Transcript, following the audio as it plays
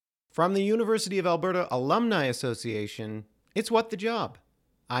From the University of Alberta Alumni Association, it's What the Job.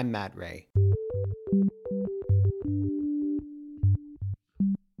 I'm Matt Ray.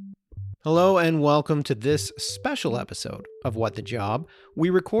 Hello and welcome to this special episode of What the Job. We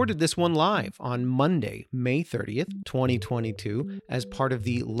recorded this one live on Monday, May 30th, 2022, as part of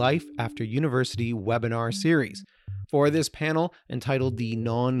the Life After University webinar series. For this panel, entitled The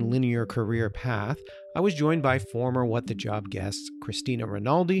Non-Linear Career Path, I was joined by former What the Job guests Christina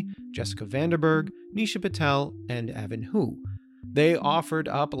Rinaldi, Jessica Vanderberg, Nisha Patel, and Evan Hu. They offered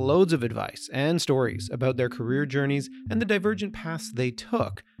up loads of advice and stories about their career journeys and the divergent paths they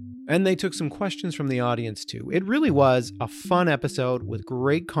took. And they took some questions from the audience too. It really was a fun episode with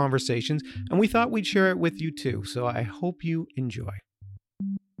great conversations, and we thought we'd share it with you too, so I hope you enjoy.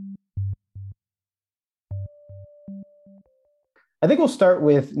 I think we'll start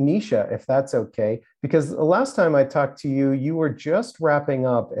with Nisha, if that's okay, because the last time I talked to you, you were just wrapping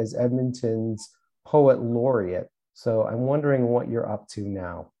up as Edmonton's Poet Laureate. So I'm wondering what you're up to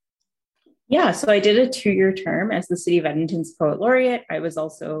now. Yeah, so I did a 2-year term as the City of Edmonton's Poet Laureate. I was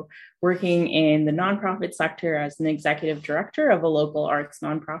also working in the nonprofit sector as an executive director of a local arts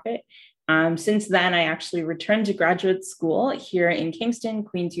nonprofit. Since then, I actually returned to graduate school here in Kingston,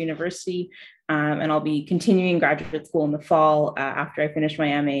 Queen's University, and I'll be continuing graduate school in the fall after I finish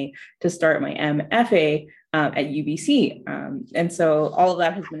my MA to start my MFA at UBC. And so all of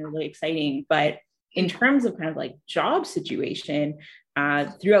that has been really exciting. But in terms of kind of like job situation,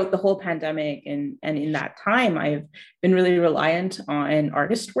 throughout the whole pandemic and in that time, I've been really reliant on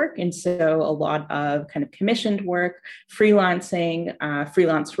artist work. And so a lot of kind of commissioned work, freelancing,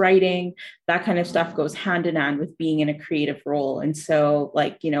 freelance writing, that kind of stuff goes hand in hand with being in a creative role. And so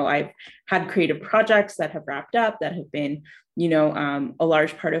I've had creative projects that have wrapped up that have been a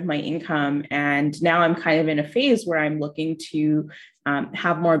large part of my income. And now I'm kind of in a phase where I'm looking to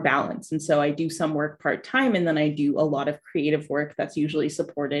have more balance. And so I do some work part-time, and then I do a lot of creative work that's usually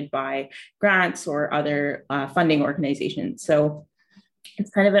supported by grants or other funding organizations. So it's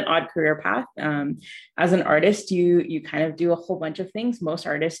kind of an odd career path. As an artist, you kind of do a whole bunch of things. Most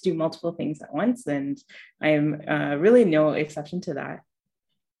artists do multiple things at once, and I'm really no exception to that.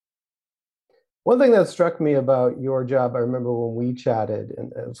 One thing that struck me about your job, I remember when we chatted,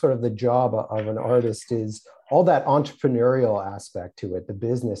 and sort of the job of an artist is all that entrepreneurial aspect to it, the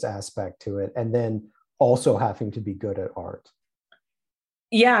business aspect to it, and then also having to be good at art.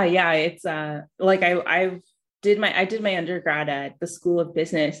 Yeah. It's I did my undergrad at the School of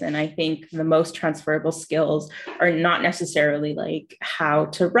Business, and I think the most transferable skills are not necessarily like how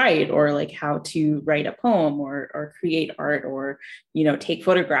to write or like how to write a poem or create art or take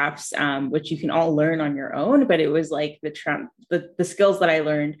photographs, which you can all learn on your own. But it was like the skills that I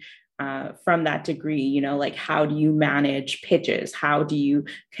learned from that degree, like how do you manage pitches? How do you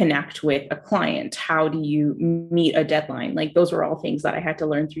connect with a client? How do you meet a deadline? Like those were all things that I had to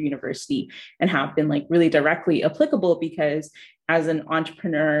learn through university and have been like really directly applicable, because as an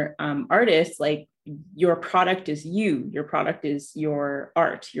entrepreneur artist, like your product is you, your product is your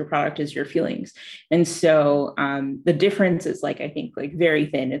art, your product is your feelings. And so the difference is I think very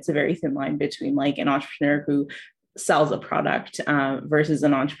thin. It's a very thin line between like an entrepreneur who sells a product versus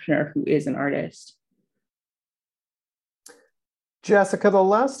an entrepreneur who is an artist. Jessica, the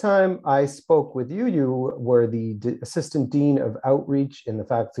last time I spoke with you, you were the Assistant Dean of Outreach in the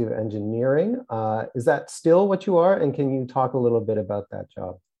Faculty of Engineering. Is that still what you are? And can you talk a little bit about that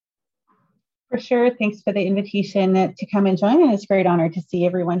job? For sure. Thanks for the invitation to come and join. And it's a great honor to see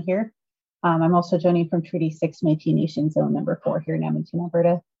everyone here. I'm also joining from Treaty 6 Métis Nation Zone number 4 here in Edmonton,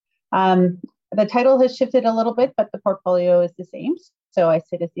 Alberta. The title has shifted a little bit, but the portfolio is the same. So I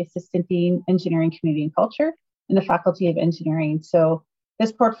sit as the Assistant Dean, Engineering, Community and Culture in the Faculty of Engineering. So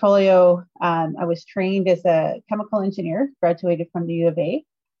this portfolio, I was trained as a chemical engineer, graduated from the U of A.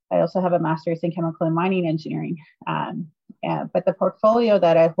 I also have a master's in chemical and mining engineering. But the portfolio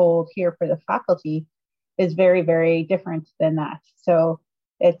that I hold here for the faculty is very, very different than that. So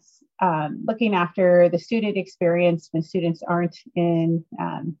it's looking after the student experience when students aren't in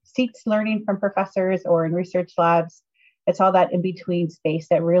seats learning from professors or in research labs. It's all that in-between space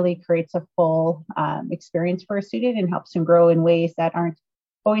that really creates a full experience for a student and helps them grow in ways that aren't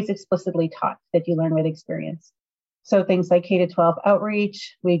always explicitly taught, that you learn with experience. So things like K-12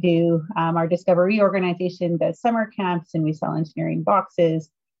 outreach, we do our Discovery organization does summer camps, and we sell engineering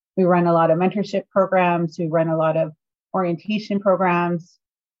boxes. We run a lot of mentorship programs. We run a lot of orientation programs.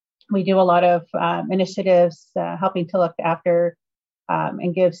 We do a lot of initiatives helping to look after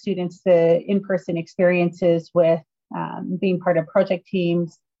and give students the in-person experiences with being part of project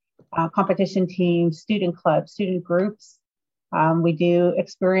teams, competition teams, student clubs, student groups. We do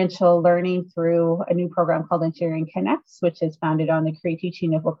experiential learning through a new program called Engineering Connects, which is founded on the career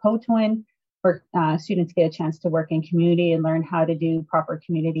teaching of Wacotwin, where students get a chance to work in community and learn how to do proper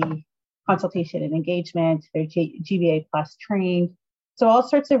community consultation and engagement. They're GBA Plus trained. So all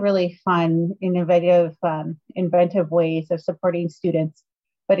sorts of really fun, innovative, inventive ways of supporting students,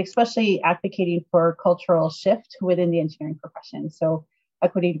 but especially advocating for cultural shift within the engineering profession. So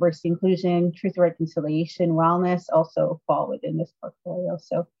equity, diversity, inclusion, truth, reconciliation, wellness also fall within this portfolio.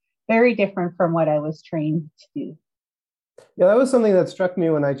 So very different from what I was trained to do. Yeah, that was something that struck me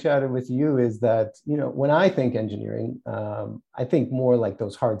when I chatted with you, is that, you know, when I think engineering, I think more like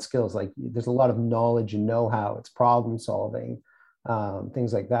those hard skills, like there's a lot of knowledge and know-how, it's problem solving,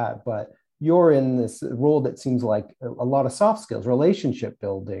 things like that. But you're in this role that seems like a lot of soft skills, relationship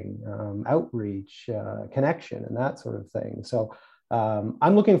building, outreach, connection, and that sort of thing. So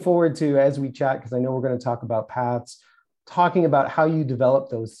I'm looking forward to, as we chat, because I know we're going to talk about paths, talking about how you develop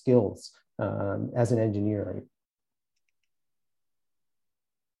those skills as an engineer.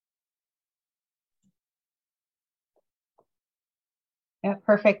 Yeah,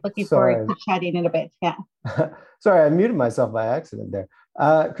 perfect. Looking forward to chatting in a bit. Yeah. Sorry, I muted myself by accident there.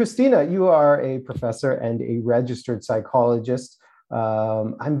 Christina, you are a professor and a registered psychologist.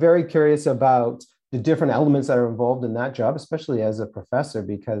 I'm very curious about the different elements that are involved in that job, especially as a professor,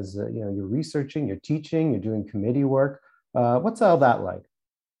 because you know, you're researching, you're teaching, you're doing committee work. What's all that like?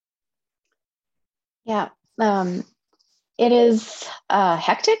 Yeah, it is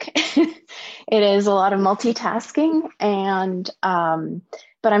hectic. It is a lot of multitasking, and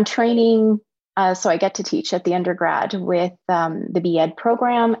but I'm training. So I get to teach at the undergrad with the BEd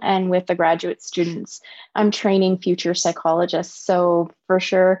program, and with the graduate students, I'm training future psychologists. So for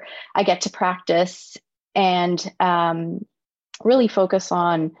sure, I get to practice and really focus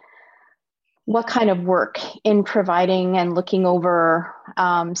on what kind of work in providing and looking over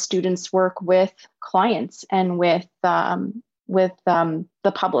students' work with clients and with the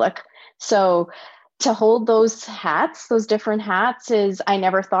public. So to hold those hats, those different hats, is, I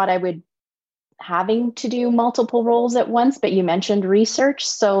never thought I would having to do multiple roles at once, but you mentioned research.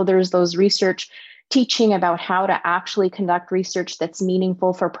 So there's those research teaching about how to actually conduct research that's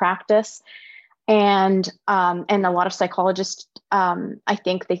meaningful for practice. And a lot of psychologists, I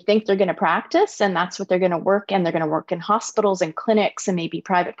think they think they're going to practice, and that's what they're going to work in. They're going to work in hospitals and clinics and maybe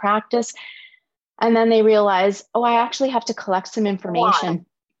private practice. And then they realize, oh, I actually have to collect some information. Wow.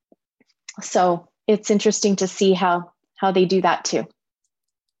 So it's interesting to see how they do that too.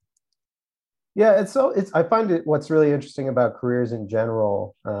 Yeah, I find it, what's really interesting about careers in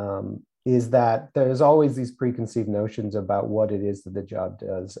general is that there's always these preconceived notions about what it is that the job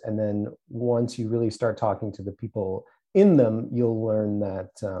does. And then once you really start talking to the people in them, you'll learn that,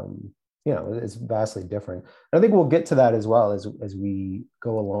 you know, it's vastly different. And I think we'll get to that as well as we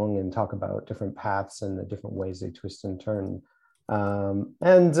go along and talk about different paths and the different ways they twist and turn. You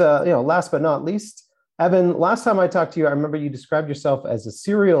know, last but not least, Evan, last time I talked to you, I remember you described yourself as a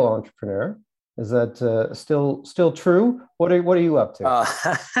serial entrepreneur. Is that still true? What are you up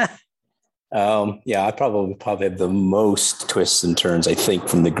to? Yeah, I probably have the most twists and turns, I think,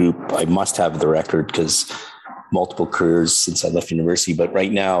 from the group. I must have the record because multiple careers since I left university. But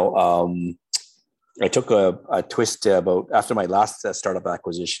right now, I took a twist about after my last startup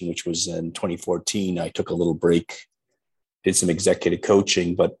acquisition, which was in 2014. I took a little break, did some executive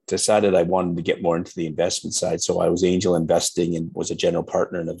coaching, but decided I wanted to get more into the investment side. So I was angel investing and was a general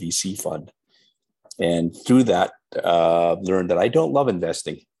partner in a VC fund. And through that, learned that I don't love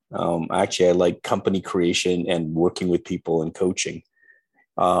investing. Actually, I like company creation and working with people and coaching.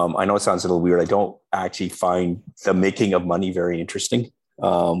 I know it sounds a little weird. I don't actually find the making of money very interesting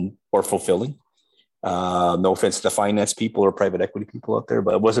or fulfilling. No offense to the finance people or private equity people out there,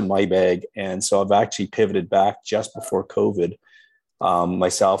 but it wasn't my bag. And so I've actually pivoted back just before COVID.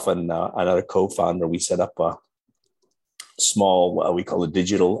 Myself and another co-founder, we set up a small, we call it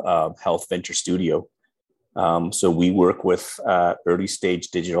digital health venture studio. So we work with early stage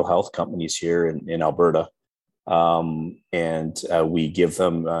digital health companies here in Alberta. And we give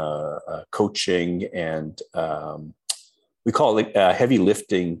them coaching and we call it heavy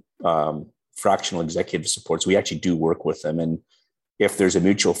lifting fractional executive supports. We actually do work with them. And if there's a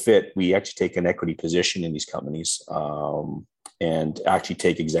mutual fit, we actually take an equity position in these companies and actually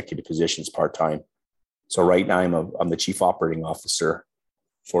take executive positions part-time. So right now I'm the chief operating officer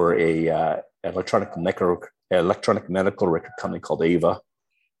for a electronic medical record company called Ava,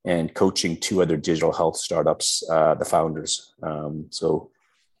 and coaching 2 other digital health startups, the founders. So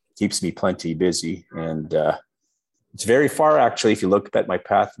keeps me plenty busy. And It's very far, actually. If you look at my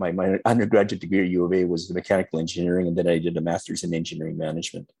path, my undergraduate degree at U of A was the mechanical engineering, and then I did a master's in engineering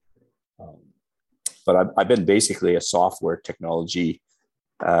management. But I've been basically a software technology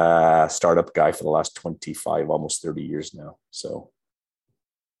startup guy for the last 25, almost 30 years now. So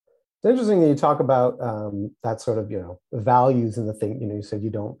it's interesting that you talk about that sort of, the values and the thing, you said you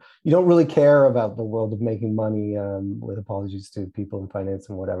don't really care about the world of making money, with apologies to people in finance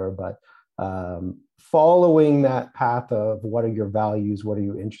and whatever, but following that path of what are your values, what are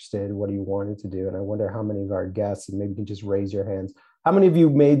you interested in, what are you wanting to do? And I wonder how many of our guests, and maybe you can just raise your hands, how many of you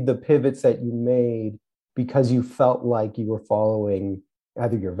made the pivots that you made because you felt like you were following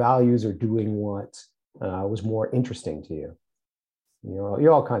either your values or doing what was more interesting to you?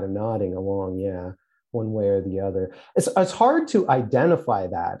 You're all kind of nodding along, yeah, one way or the other. It's hard to identify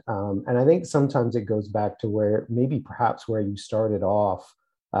that. And I think sometimes it goes back to where perhaps where you started off.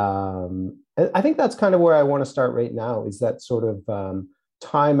 And I think that's kind of where I want to start right now, is that sort of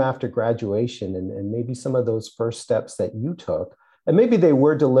time after graduation and maybe some of those first steps that you took. And maybe they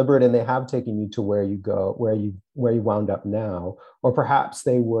were deliberate and they have taken you to where you go, where you wound up now, or perhaps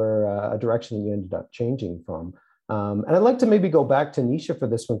they were a direction that you ended up changing from. And I'd like to maybe go back to Nisha for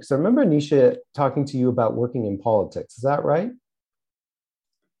this one, because I remember Nisha talking to you about working in politics. Is that right?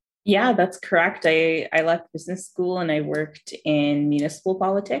 Yeah, that's correct. I left business school and I worked in municipal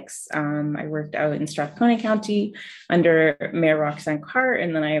politics. I worked out in Strathcona County under Mayor Roxanne Carr,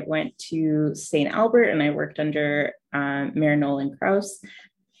 and then I went to St. Albert and I worked under Mayor Nolan Kraus.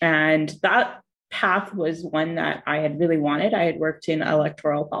 And that path was one that I had really wanted. I had worked in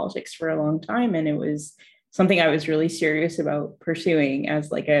electoral politics for a long time, and it was something I was really serious about pursuing as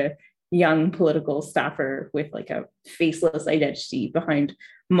like a young political staffer with like a faceless identity behind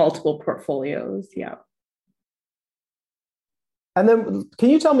multiple portfolios. Yeah. And then can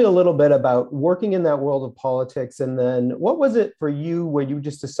you tell me a little bit about working in that world of politics? And then what was it for you where you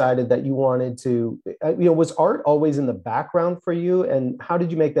just decided that you wanted to, was art always in the background for you? And how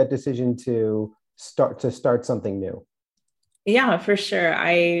did you make that decision to start something new? Yeah, for sure.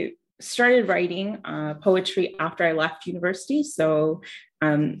 I started writing poetry after I left university. So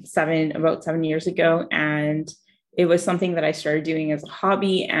about 7 years ago. And it was something that I started doing as a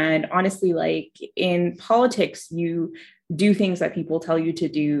hobby. And honestly, like in politics, you do things that people tell you to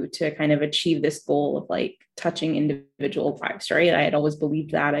do to kind of achieve this goal of like touching individual lives, right? I had always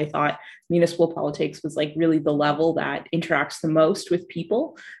believed that. I thought municipal politics was like really the level that interacts the most with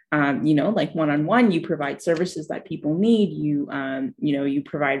people. Like one-on-one, you provide services that people need. You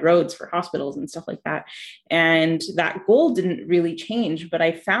provide roads for hospitals and stuff like that. And that goal didn't really change. But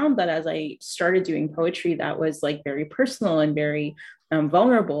I found that as I started doing poetry, that was like very personal and very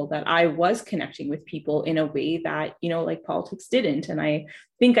vulnerable, that I was connecting with people in a way that, like politics didn't. And I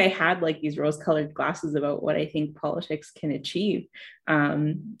think I had like these rose-colored glasses about what I think politics can achieve.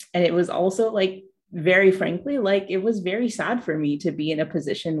 And it was also like, very frankly, like it was very sad for me to be in a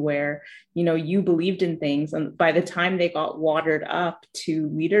position where, you believed in things. And by the time they got watered up to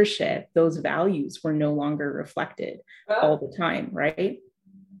leadership, those values were no longer reflected all the time. Right.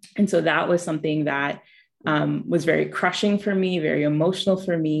 And so that was something that was very crushing for me, very emotional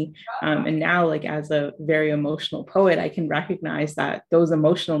for me. And now, like as a very emotional poet, I can recognize that those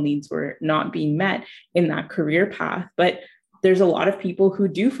emotional needs were not being met in that career path. But there's a lot of people who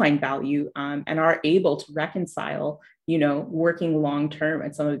do find value and are able to reconcile, working long-term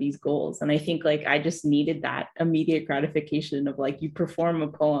at some of these goals. And I think like I just needed that immediate gratification of like, you perform a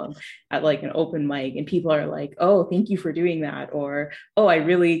poem at like an open mic and people are like, oh, thank you for doing that. Or, oh, I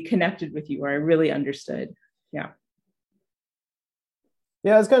really connected with you, or I really understood. Yeah.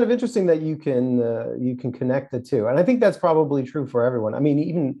 Yeah, it's kind of interesting that you can connect the two. And I think that's probably true for everyone. I mean,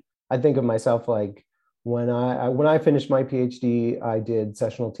 even I think of myself like, when I finished my PhD, I did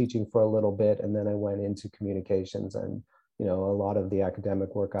sessional teaching for a little bit, and then I went into communications. And a lot of the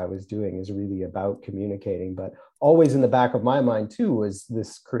academic work I was doing is really about communicating. But always in the back of my mind too was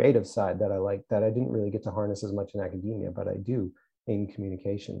this creative side that I like, that I didn't really get to harness as much in academia, but I do in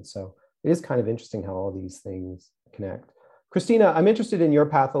communication. So it is kind of interesting how all these things connect. Christina, I'm interested in your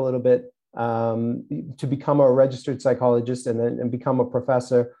path a little bit, to become a registered psychologist and become a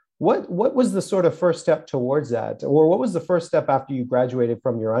professor. What was the sort of first step towards that? Or what was the first step after you graduated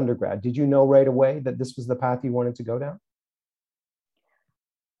from your undergrad? Did you know right away that this was the path you wanted to go down?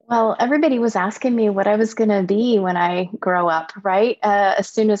 Well, everybody was asking me what I was going to be when I grow up, right? As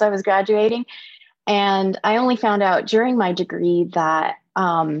soon as I was graduating. And I only found out during my degree that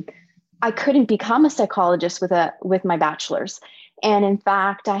I couldn't become a psychologist with my bachelor's. And in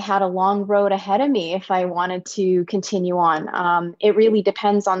fact, I had a long road ahead of me if I wanted to continue on. It really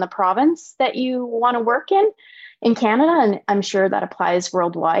depends on the province that you want to work in. in Canada, and I'm sure that applies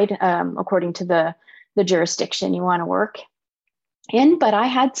worldwide, according to the jurisdiction you want to work in. But I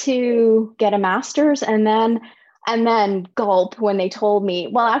had to get a master's, and then gulp when they told me,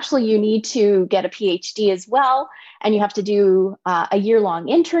 well, actually, you need to get a PhD as well, and you have to do a year-long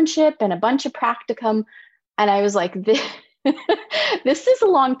internship and a bunch of practicum. And I was like, this is a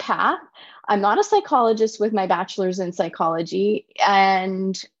long path. I'm not a psychologist with my bachelor's in psychology.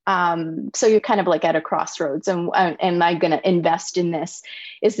 And so you're kind of like at a crossroads. And am I going to invest in this?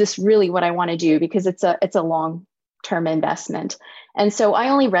 Is this really what I want to do? Because it's a long-term investment. And so I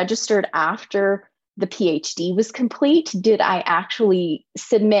only registered after the PhD was complete. Did I actually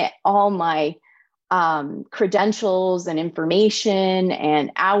submit all my credentials and information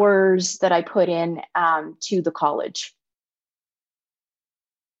and hours that I put in to the college?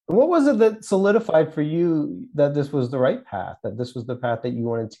 What was it that solidified for you that this was the right path, that this was the path that you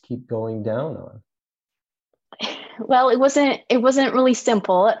wanted to keep going down on? Well, it wasn't really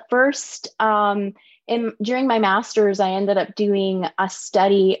simple at first. During my master's, I ended up doing a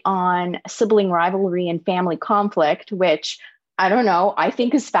study on sibling rivalry and family conflict, which I don't know, I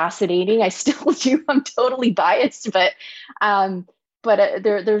think is fascinating. I still do. I'm totally biased, but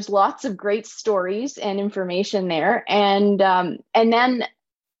there's lots of great stories and information there. And then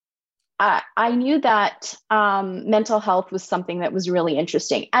I knew that mental health was something that was really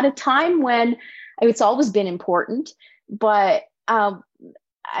interesting at a time when it's always been important, but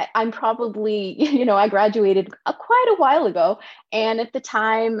I'm probably, I graduated quite a while ago. And at the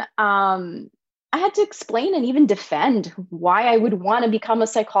time, I had to explain and even defend why I would want to become a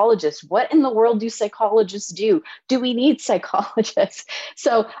psychologist. What in the world do psychologists do? Do we need psychologists?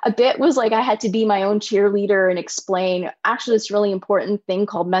 So a bit was like I had to be my own cheerleader and explain actually this really important thing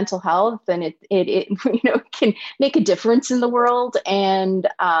called mental health, and it can make a difference in the world. And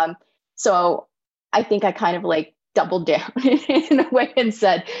so I think I kind of like doubled down in a way and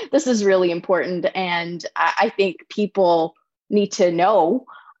said, this is really important. And I think people need to know.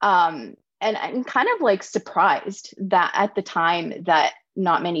 And I'm kind of like surprised that at the time that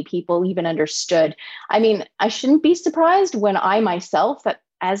not many people even understood. I mean, I shouldn't be surprised when I myself,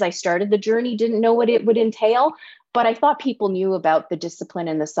 as I started the journey, didn't know what it would entail, but I thought people knew about the discipline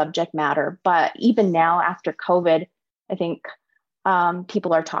and the subject matter. But even now after COVID, I think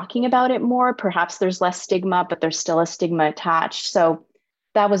people are talking about it more. Perhaps there's less stigma, but there's still a stigma attached. So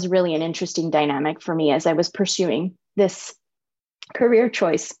that was really an interesting dynamic for me as I was pursuing this career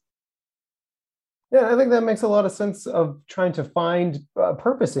choice. Yeah, I think that makes a lot of sense of trying to find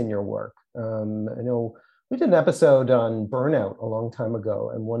purpose in your work. I know we did an episode on burnout a long time ago,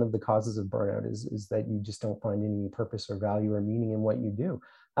 and one of the causes of burnout is that you just don't find any purpose or value or meaning in what you do.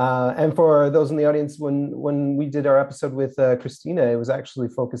 And for those in the audience, when we did our episode with Christina, it was actually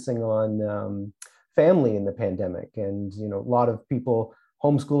focusing on family in the pandemic, and a lot of people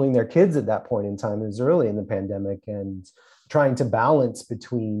homeschooling their kids at that point in time. It was early in the pandemic, and trying to balance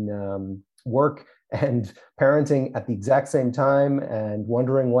between work and parenting at the exact same time, and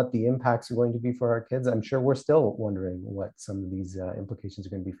wondering what the impacts are going to be for our kids. I'm sure we're still wondering what some of these implications are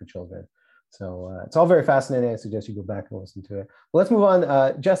going to be for children. So it's all very fascinating. I suggest you go back and listen to it. Well, let's move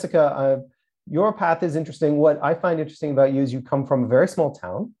on. Jessica, your path is interesting. What I find interesting about you is you come from a very small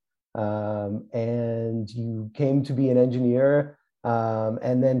town, and you came to be an engineer.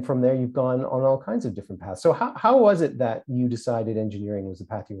 And then from there, you've gone on all kinds of different paths. So how was it that you decided engineering was the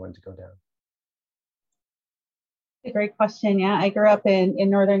path you wanted to go down? A great question. Yeah, I grew up in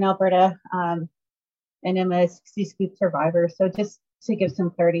northern Alberta, and I'm a 60 Scoop survivor. So just to give some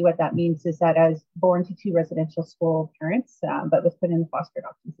clarity, what that means is that I was born to two residential school parents, but was put in the foster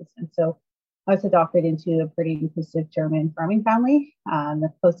adoption system. So I was adopted into a pretty inclusive German farming family.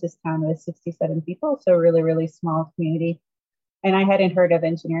 The closest town was 67 people, so really, really small community. And I hadn't heard of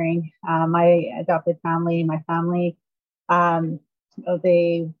engineering. My adopted family,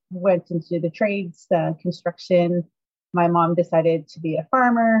 they went into the trades, construction. My mom decided to be a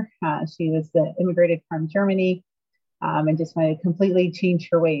farmer. She immigrated from Germany and just wanted to completely change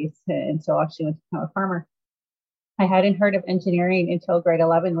her ways. And so off she went to become a farmer. I hadn't heard of engineering until grade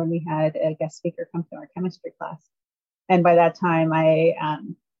 11 when we had a guest speaker come to our chemistry class. And by that time, I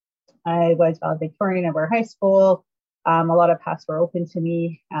was valedictorian of our high school. A lot of paths were open to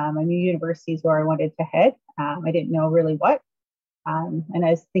me. I knew universities where I wanted to head. I didn't know really what. And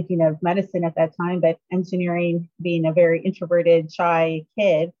I was thinking of medicine at that time, but engineering, being a very introverted, shy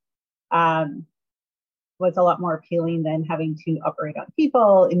kid, was a lot more appealing than having to operate on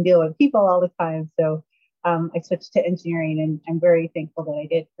people and deal with people all the time. So I switched to engineering, and I'm very thankful that I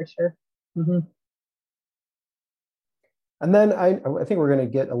did, for sure. Mm-hmm. And then I think we're going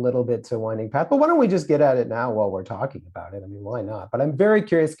to get a little bit to winding path, but why don't we just get at it now while we're talking about it? I mean, why not? But I'm very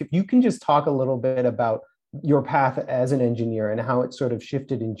curious if you can just talk a little bit about your path as an engineer and how it sort of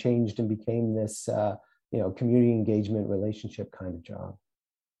shifted and changed and became this, community engagement relationship kind of job.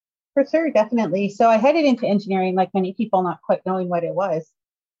 For sure, definitely. So I headed into engineering like many people, not quite knowing what it was,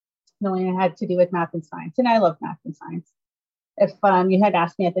 knowing it had to do with math and science. And I love math and science. If you had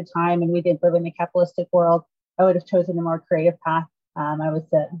asked me at the time and we didn't live in a capitalistic world, I would have chosen a more creative path. I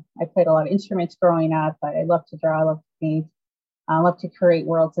played a lot of instruments growing up, but I love to draw, I love to paint, I love to create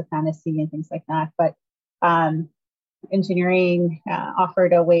worlds of fantasy and things like that. But engineering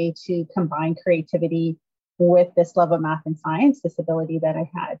offered a way to combine creativity with this love of math and science, this ability that I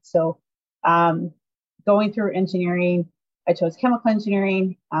had. So going through engineering, I chose chemical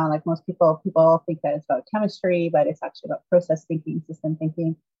engineering. Like most people think that it's about chemistry, but it's actually about process thinking, system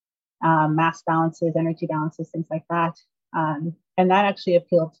thinking, mass balances, energy balances, things like that. And that actually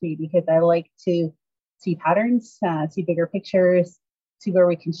appealed to me because I like to see patterns, see bigger pictures, see where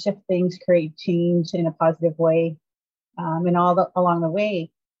we can shift things, create change in a positive way. And along the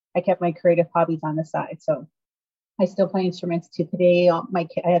way, I kept my creative hobbies on the side. So I still play instruments to today.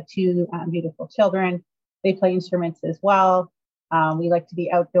 I have two beautiful children. They play instruments as well. We like to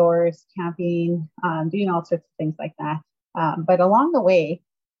be outdoors, camping, doing all sorts of things like that. But along the way,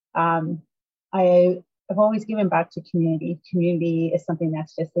 I've always given back to community. Community is something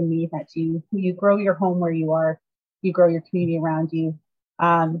that's just in me, that you grow your home where you are, you grow your community around you,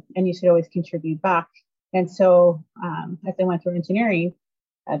 and you should always contribute back. And so as I went through engineering,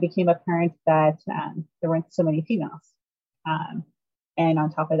 it became apparent that there weren't so many females. And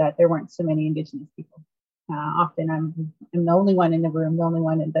on top of that, there weren't so many Indigenous people. Often I'm the only one in the room, the only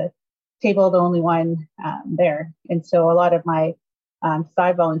one at the table, the only one there. And so a lot of my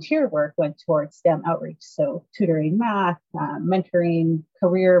side volunteer work went towards STEM outreach. So tutoring math, mentoring,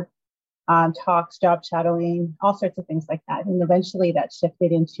 career talks, job shadowing, all sorts of things like that. And eventually that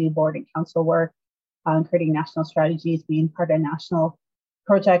shifted into board and council work, creating national strategies, being part of national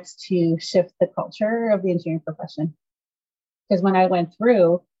projects to shift the culture of the engineering profession. Because when I went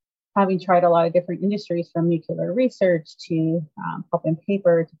through, having tried a lot of different industries, from nuclear research to pulp and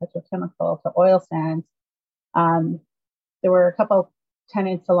paper to petrochemical to oil sands, there were a couple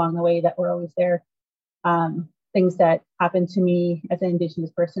tenets along the way that were always there. Things that happened to me as an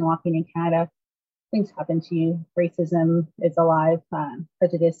Indigenous person walking in Canada. Things happen to you. Racism is alive.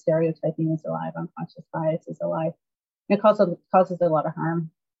 Prejudice, stereotyping is alive. Unconscious bias is alive. And it causes a lot of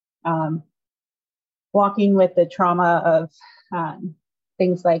harm. Walking with the trauma of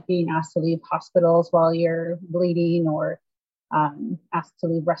things like being asked to leave hospitals while you're bleeding, or asked to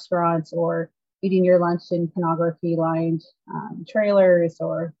leave restaurants, or eating your lunch in pornography-lined trailers,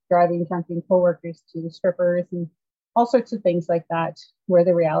 or driving drunken coworkers to the strippers, and all sorts of things like that, where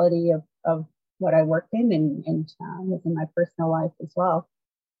the reality of what I worked in and within my personal life as well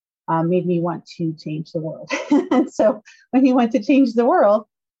made me want to change the world. And so when you want to change the world,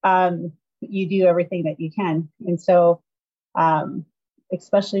 you do everything that you can. And so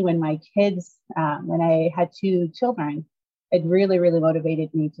especially when my kids, when I had two children, it really, really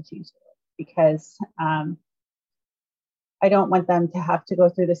motivated me to change the world, because I don't want them to have to go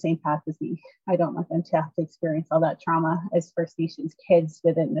through the same path as me. I don't want them to have to experience all that trauma as First Nations kids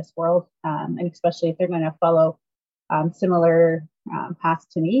within this world, and especially if they're going to follow similar paths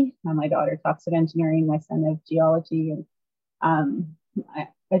to me. My daughter talks of engineering, my son of geology, and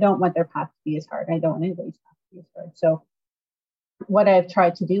I don't want their path to be as hard. I don't want anybody's path to be as hard. So what I've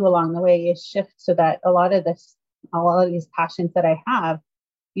tried to do along the way is shift so that a lot of these passions that I have,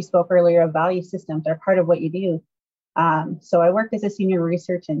 you spoke earlier of value systems, are part of what you do. So I worked as a senior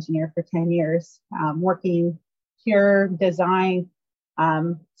research engineer for 10 years, working pure design,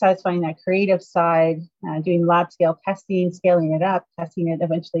 satisfying that creative side, doing lab scale testing, scaling it up, testing it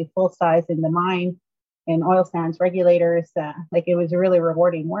eventually full size in the mine, in oil sands regulators. It was really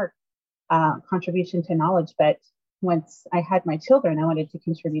rewarding work, contribution to knowledge. But once I had my children, I wanted to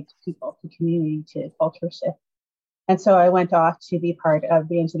contribute to people, to community, to culture shift. And so I went off to be part of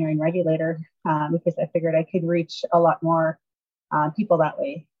the engineering regulator because I figured I could reach a lot more people that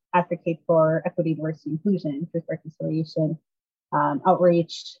way, advocate for equity, diversity, inclusion, truth, reconciliation,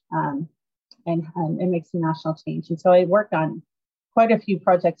 outreach, and make some national change. And so I worked on quite a few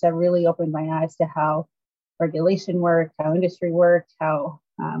projects that really opened my eyes to how regulation worked, how industry worked, how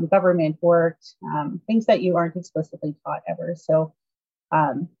government worked, things that you aren't explicitly taught ever. So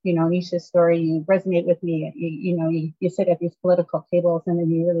Nisha's story, you resonate with me. You sit at these political tables and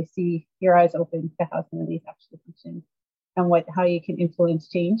then you really see your eyes open to how some of these actually function and how you can influence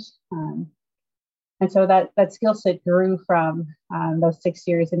change. And so that skill set grew from those 6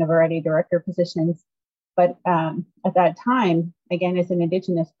 years in a variety of director positions. But at that time, again, as an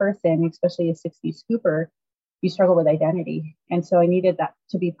Indigenous person, especially a 60s scooper, you struggle with identity. And so I needed that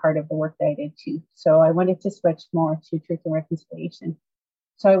to be part of the work that I did too. So I wanted to switch more to truth and reconciliation.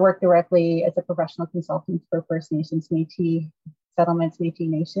 So I worked directly as a professional consultant for First Nations, Métis settlements, Métis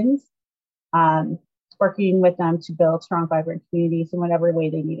Nations, working with them to build strong, vibrant communities in whatever way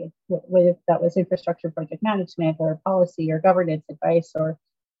they needed, whether that was infrastructure project management or policy or governance advice or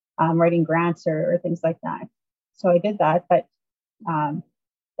writing grants or things like that. So I did that, but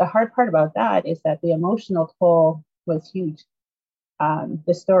the hard part about that is that the emotional toll was huge.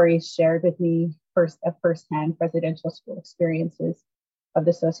 The stories shared with me firsthand residential school experiences of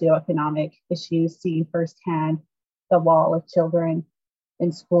the socioeconomic issues, seeing firsthand the wall of children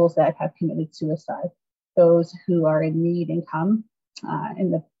in schools that have committed suicide, those who are in need and come,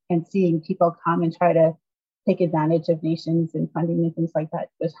 and seeing people come and try to take advantage of nations and funding and things like that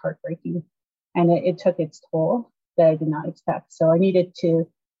was heartbreaking. And it took its toll that I did not expect. So I needed to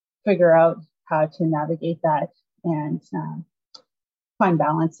figure out how to navigate that and find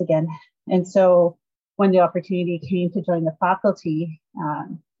balance again. And so when the opportunity came to join the faculty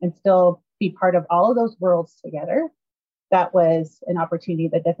and still be part of all of those worlds together, that was an opportunity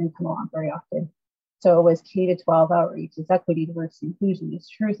that doesn't come along very often. So it was K-12 outreach, it's equity, diversity, inclusion, it's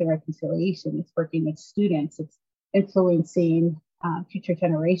truth and reconciliation, it's working with students, it's influencing future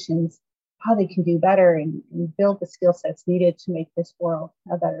generations, how they can do better and build the skill sets needed to make this world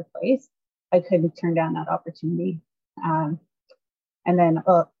a better place. I couldn't turn down that opportunity. And then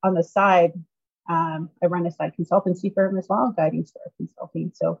on the side, I run a side consultancy firm as well, Guiding Star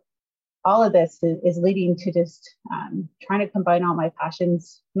Consulting. So all of this is leading to just trying to combine all my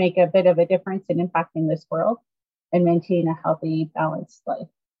passions, make a bit of a difference in impacting this world, and maintain a healthy, balanced life.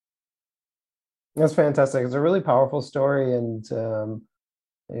 That's fantastic. It's a really powerful story, and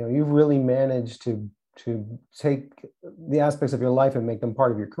you've really managed to take the aspects of your life and make them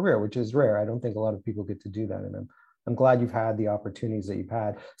part of your career, which is rare. I don't think a lot of people get to do that, and I'm glad you've had the opportunities that you've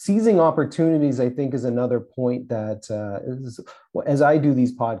had. Seizing opportunities, I think, is another point that as I do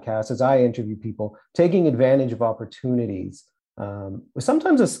these podcasts, as I interview people, taking advantage of opportunities was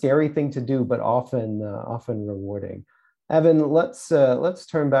sometimes a scary thing to do, but often rewarding. Evan, let's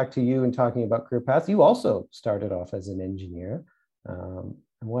turn back to you and talking about career paths. You also started off as an engineer. And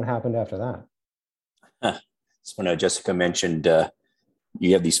what happened after that? So when Jessica mentioned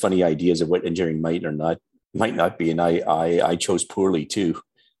you have these funny ideas of what engineering might not be, and I chose poorly too,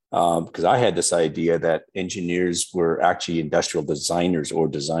 because I had this idea that engineers were actually industrial designers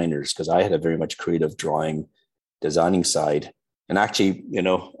because I had a very much creative designing side, and actually,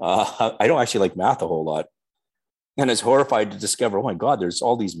 I don't actually like math a whole lot, and I was horrified to discover, oh my God, there's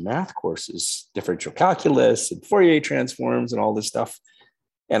all these math courses, differential calculus and Fourier transforms and all this stuff,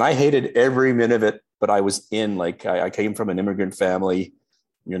 and I hated every minute of it. But I was in, I came from an immigrant family.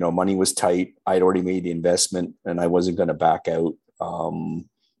 Money was tight. I'd already made the investment and I wasn't going to back out.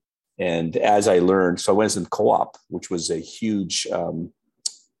 And as I learned, so I went in co-op, which was a huge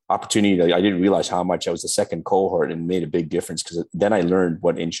opportunity. I didn't realize how much I was the second cohort, and made a big difference, because then I learned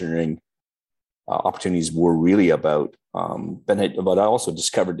what engineering opportunities were really about. But I also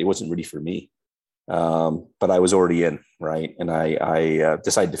discovered it wasn't really for me. But I was already in, right? And I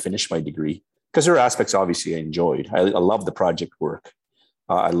decided to finish my degree, because there are aspects obviously I enjoyed. I love the project work.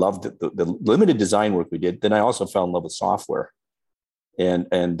 I loved the limited design work we did. Then I also fell in love with software,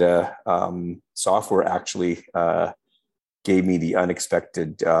 and software actually gave me the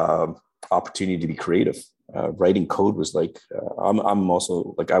unexpected opportunity to be creative. Writing code was I'm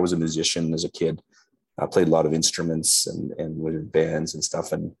also I was a musician as a kid. I played a lot of instruments and with bands and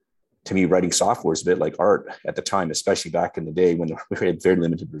stuff. And to me, writing software is a bit like art at the time, especially back in the day when we had very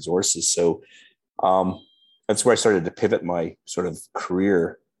limited resources. So that's where I started to pivot my sort of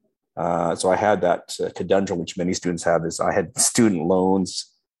career. So I had that conundrum, which many students have, is I had student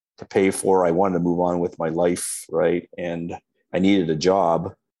loans to pay for. I wanted to move on with my life, right? And I needed a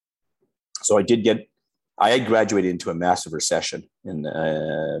job. So I had graduated into a massive recession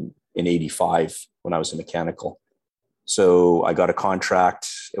in 85 when I was in mechanical. So I got a contract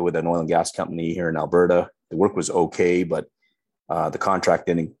with an oil and gas company here in Alberta. The work was okay, but the contract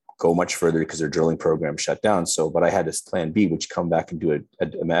didn't go much further because their drilling program shut down. But I had this plan B, which come back and do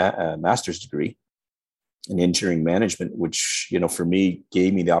a master's degree in engineering management, which, for me,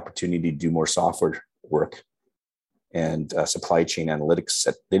 gave me the opportunity to do more software work and supply chain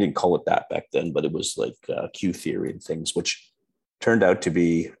analytics. They didn't call it that back then, but it was like Q theory and things, which turned out to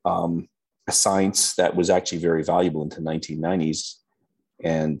be a science that was actually very valuable into the 1990s.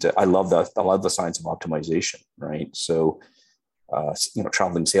 And I love the science of optimization, right? So,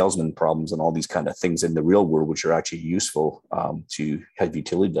 traveling salesman problems and all these kind of things in the real world, which are actually useful to have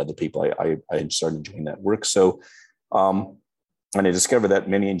utility to other people. I started enjoying that work. So, and I discovered that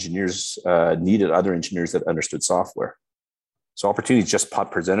many engineers needed other engineers that understood software. So opportunities just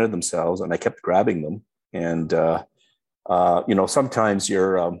presented themselves, and I kept grabbing them. And sometimes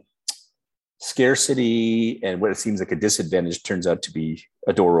your scarcity and what it seems like a disadvantage turns out to be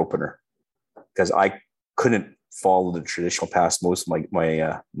a door opener, because I couldn't follow the traditional path. Most of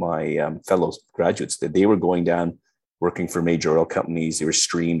my fellow graduates did. They were going down working for major oil companies. They were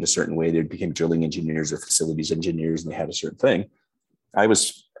streamed a certain way. They became drilling engineers or facilities engineers, and they had a certain thing. I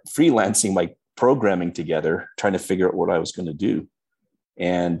was freelancing my programming together, trying to figure out what I was going to do.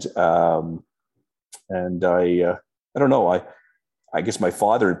 And I don't know. I guess my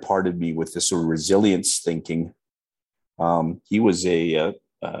father imparted me with this sort of resilience thinking. He was a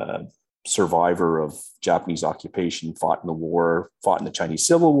survivor of Japanese occupation, fought in the war, fought in the Chinese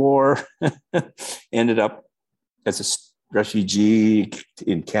Civil War, ended up as a refugee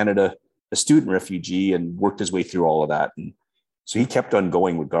in Canada, a student refugee, and worked his way through all of that. And so he kept on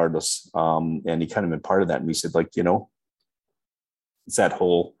going regardless. And he kind of imparted that. And he said, it's that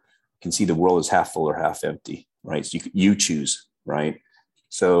whole, you can see the world is half full or half empty, right? So you choose, right?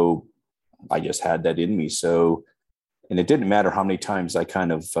 So I just had that in me. So, and it didn't matter how many times I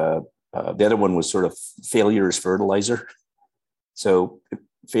kind of, the other one was sort of failure is fertilizer. So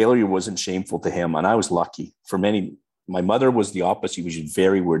failure wasn't shameful to him. And I was lucky. For many, my mother was the opposite. She was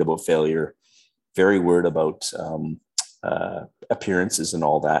very worried about failure, very worried about appearances and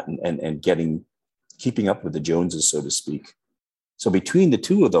all that, and keeping up with the Joneses, so to speak. So between the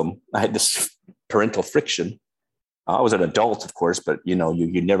two of them, I had this parental friction. I was an adult, of course, but you're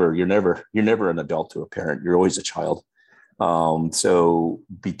never an adult to a parent. You're always a child. So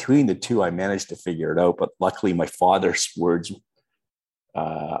between the two, I managed to figure it out. But luckily, my father's words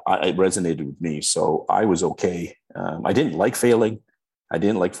it resonated with me, so I was okay. I didn't like failing. I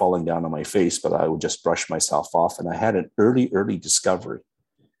didn't like falling down on my face, but I would just brush myself off. And I had an early discovery,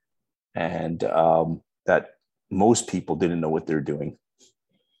 and that most people didn't know what they're doing.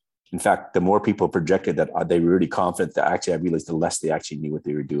 In fact, the more people projected that they were really confident, that actually I realized the less they actually knew what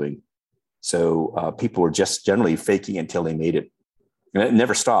they were doing. So people were just generally faking until they made it. And it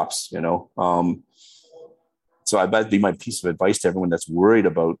never stops, So that'd be my piece of advice to everyone that's worried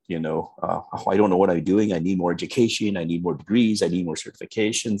about, I don't know what I'm doing. I need more education. I need more degrees. I need more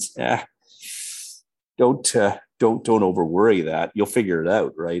certifications. Don't over worry that. You'll figure it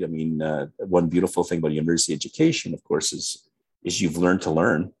out, right? I mean, one beautiful thing about university education, of course, is you've learned to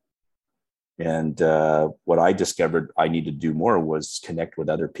learn. And what I discovered I needed to do more was connect with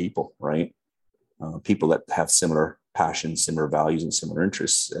other people, right? People that have similar passions, similar values, and similar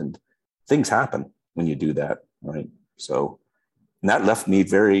interests. And things happen when you do that, right? So, and that left me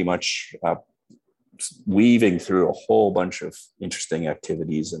very much weaving through a whole bunch of interesting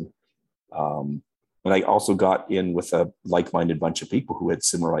activities. And I also got in with a like-minded bunch of people who had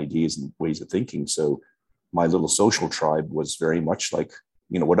similar ideas and ways of thinking. So my little social tribe was very much like,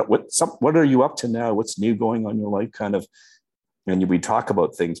 what are you up to now? What's new going on in your life? Kind of, and we talk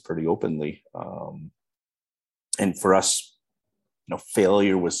about things pretty openly. And for us,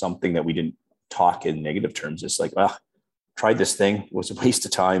 failure was something that we didn't talk in negative terms. It's like, tried this thing, it was a waste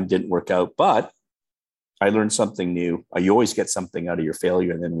of time, didn't work out, but I learned something new. You always get something out of your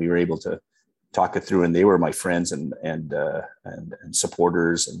failure. And then we were able to talk it through, and they were my friends and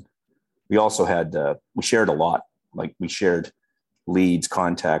supporters. And we also had, we shared a lot. Like we shared leads,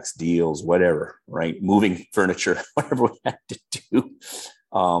 contacts, deals, whatever, right? Moving furniture, whatever we had to do.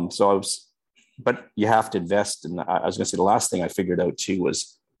 But you have to invest. And I was going to say the last thing I figured out too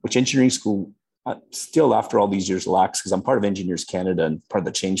was which engineering school still after all these years lacks, because I'm part of Engineers Canada and part of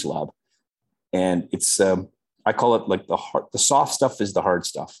the Change Lab. And it's, I call it like the soft stuff is the hard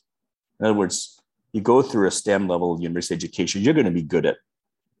stuff. In other words, you go through a STEM level of university education, you're going to be good at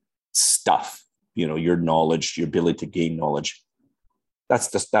stuff, your knowledge, your ability to gain knowledge. That's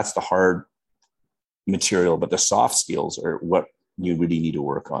the hard material, but the soft skills are what you really need to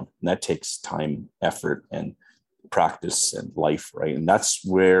work on. And that takes time, effort, and practice and life, right? And that's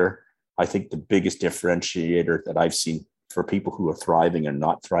where I think the biggest differentiator that I've seen for people who are thriving and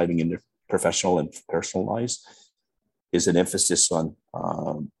not thriving in their professional and personal lives is an emphasis on,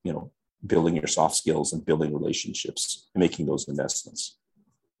 building your soft skills and building relationships and making those investments.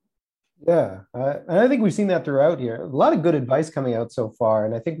 Yeah, and I think we've seen that throughout here. A lot of good advice coming out so far.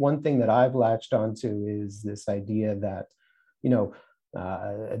 And I think one thing that I've latched onto is this idea that,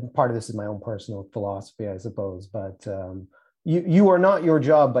 and part of this is my own personal philosophy, I suppose, but you are not your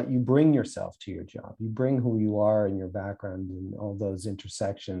job, but you bring yourself to your job. You bring who you are and your background and all those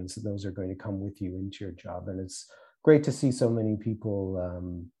intersections. Those are going to come with you into your job. And it's great to see so many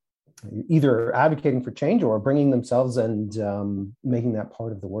people either advocating for change or bringing themselves and making that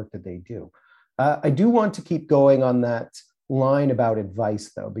part of the work that they do. I do want to keep going on that line about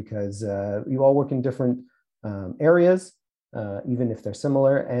advice, though, because you all work in different areas, even if they're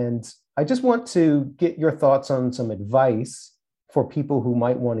similar. And I just want to get your thoughts on some advice for people who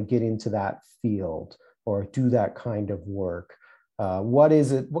might want to get into that field or do that kind of work. What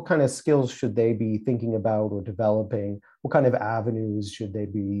is it? What kind of skills should they be thinking about or developing? What kind of avenues should they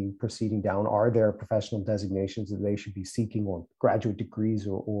be proceeding down? Are there professional designations that they should be seeking, or graduate degrees,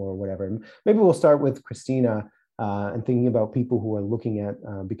 or whatever? And maybe we'll start with Christina and thinking about people who are looking at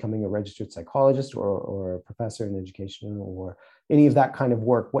becoming a registered psychologist or a professor in education or any of that kind of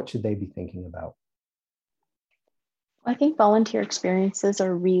work. What should they be thinking about? I think volunteer experiences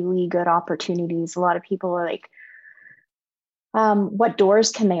are really good opportunities. A lot of people are like, what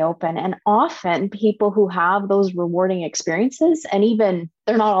doors can they open? And often people who have those rewarding experiences, and even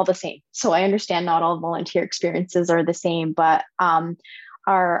they're not all the same. So I understand not all volunteer experiences are the same, but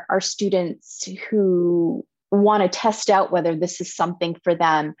our students who want to test out whether this is something for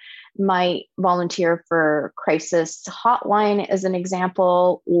them might volunteer for crisis hotline as an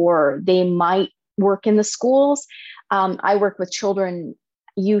example, or they might work in the schools. I work with children,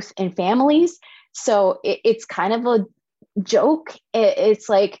 youth, and families. So it's kind of a joke. It's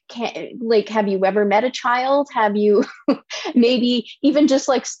like, have you ever met a child? Have you maybe even just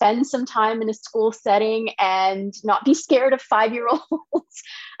like spend some time in a school setting and not be scared of 5-year-olds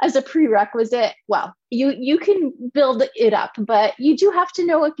as a prerequisite? Well, you can build it up, but you do have to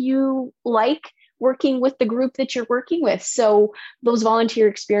know if you like working with the group that you're working with. So those volunteer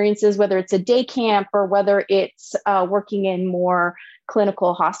experiences, whether it's a day camp or whether it's working in more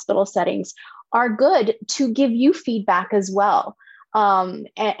clinical hospital settings, are good to give you feedback as well.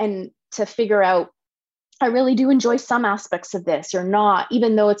 And to figure out, I really do enjoy some aspects of this or not,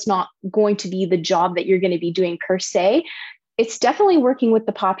 even though it's not going to be the job that you're going to be doing per se. It's definitely working with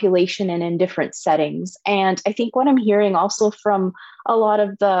the population and in different settings. And I think what I'm hearing also from a lot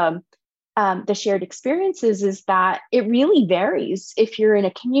of the shared experiences is that it really varies. If you're in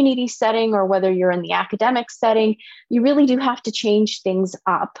a community setting or whether you're in the academic setting, you really do have to change things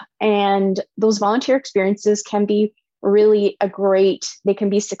up. And those volunteer experiences can be really they can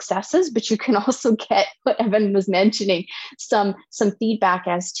be successes, but you can also get what Evan was mentioning, some feedback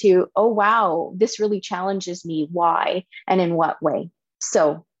as to, oh, wow, this really challenges me. Why and in what way?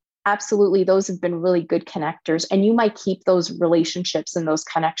 So absolutely, those have been really good connectors, and you might keep those relationships and those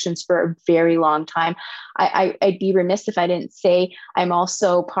connections for a very long time. I'd be remiss if I didn't say I'm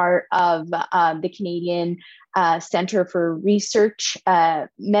also part of the Canadian Centre for Research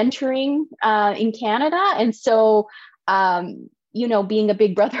Mentoring in Canada. And so, being a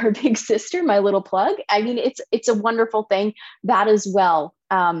big brother or big sister, my little plug, I mean, it's a wonderful thing that as well,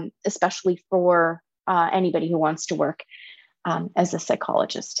 especially for anybody who wants to work as a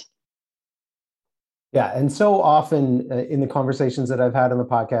psychologist. Yeah, and so often in the conversations that I've had on the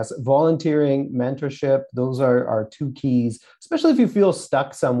podcast, volunteering, mentorship, those are two keys, especially if you feel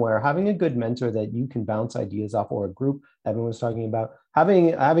stuck somewhere. Having a good mentor that you can bounce ideas off, or a group Evan was talking about,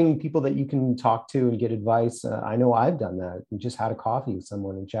 having people that you can talk to and get advice. I know I've done that and just had a coffee with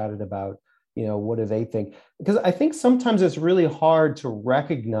someone and chatted about, what do they think? Because I think sometimes it's really hard to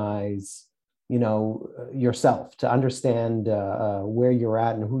recognize yourself, to understand where you're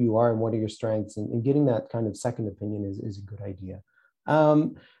at and who you are and what are your strengths, and getting that kind of second opinion is a good idea.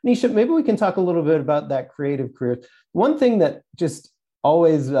 Nisha, maybe we can talk a little bit about that creative career. One thing that just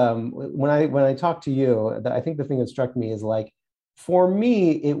always, when I talk to you, that I think the thing that struck me is, like, for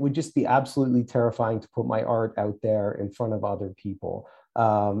me, it would just be absolutely terrifying to put my art out there in front of other people.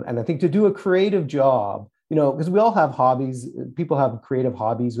 And I think to do a creative job, because we all have hobbies, people have creative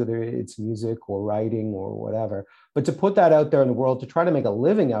hobbies, whether it's music or writing or whatever, but to put that out there in the world, to try to make a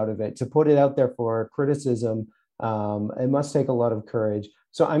living out of it, to put it out there for criticism, it must take a lot of courage.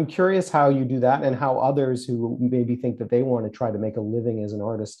 So I'm curious how you do that, and how others who maybe think that they want to try to make a living as an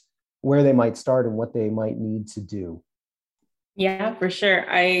artist, where they might start and what they might need to do. Yeah, for sure.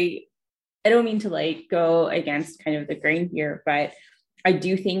 I don't mean to go against kind of the grain here, but I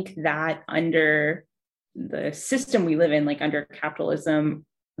do think that under the system we live in, under capitalism,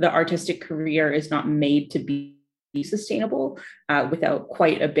 the artistic career is not made to be sustainable without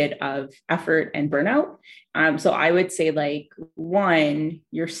quite a bit of effort and burnout. So I would say, like, one,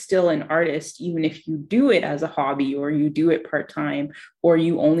 you're still an artist, even if you do it as a hobby or you do it part-time, or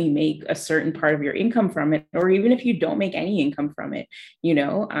you only make a certain part of your income from it, or even if you don't make any income from it,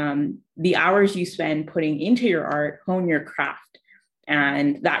 the hours you spend putting into your art, hone your craft.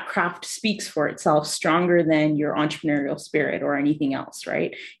 And that craft speaks for itself stronger than your entrepreneurial spirit or anything else,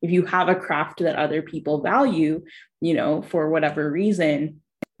 right? If you have a craft that other people value, for whatever reason,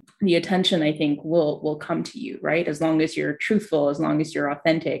 the attention, I think, will come to you, right? As long as you're truthful, as long as you're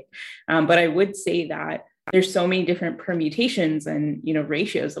authentic. But I would say that there's so many different permutations and,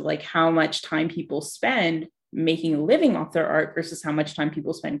 ratios of like how much time people spend making a living off their art versus how much time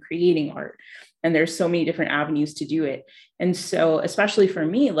people spend creating art. And there's so many different avenues to do it. And so, especially for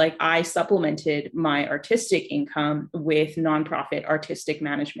me, like, I supplemented my artistic income with nonprofit artistic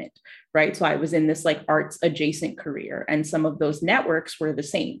management, right? So I was in this like arts adjacent career, and some of those networks were the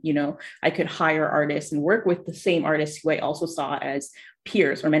same. I could hire artists and work with the same artists who I also saw as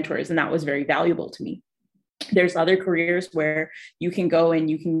peers or mentors. And that was very valuable to me. There's other careers where you can go and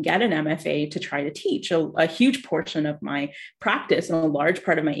you can get an MFA to try to teach. A huge portion of my practice and a large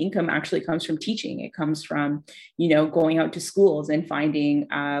part of my income actually comes from teaching. It comes from, going out to schools and finding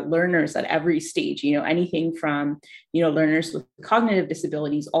learners at every stage, anything from, learners with cognitive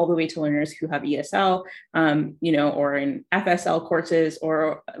disabilities all the way to learners who have ESL, or in FSL courses,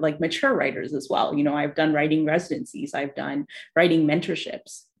 or like mature writers as well. I've done writing residencies, I've done writing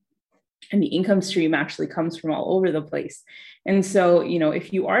mentorships. And the income stream actually comes from all over the place. And so,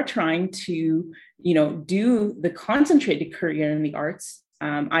 if you are trying to, do the concentrated career in the arts,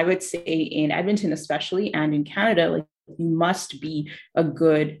 I would say in Edmonton, especially, and in Canada, like, you must be a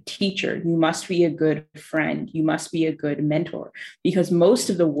good teacher. You must be a good friend. You must be a good mentor, because most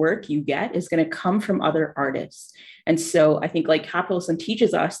of the work you get is going to come from other artists. And so I think like capitalism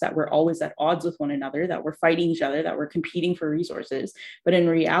teaches us that we're always at odds with one another, that we're fighting each other, that we're competing for resources. But in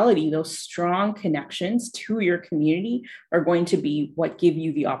reality, those strong connections to your community are going to be what give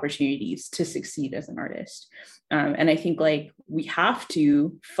you the opportunities to succeed as an artist. And I think like we have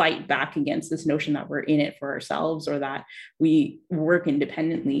to fight back against this notion that we're in it for ourselves or that we work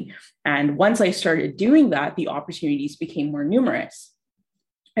independently. And once I started doing that, the opportunities became more numerous.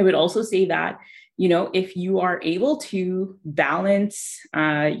 I would also say that, if you are able to balance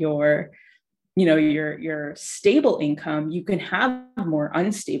your stable income, you can have more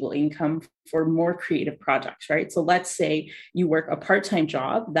unstable income for more creative projects, right? So let's say you work a part-time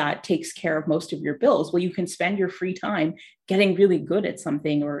job that takes care of most of your bills. Well, you can spend your free time getting really good at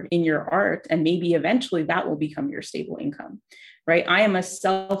something or in your art, and maybe eventually that will become your stable income, right? I am a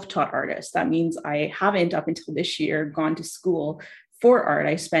self-taught artist. That means I haven't, up until this year, gone to school for art.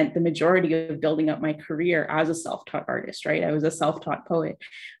 I spent the majority of building up my career as a self-taught artist, right? I was a self-taught poet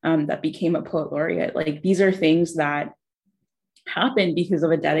that became a poet laureate. Like, these are things that happen because of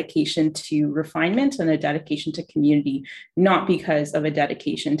a dedication to refinement and a dedication to community, not because of a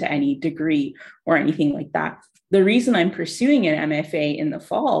dedication to any degree or anything like that. The reason I'm pursuing an MFA in the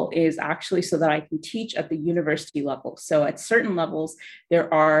fall is actually so that I can teach at the university level. So at certain levels,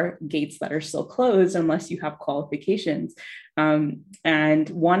 there are gates that are still closed unless you have qualifications. And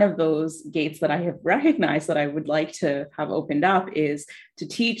one of those gates that I have recognized that I would like to have opened up is to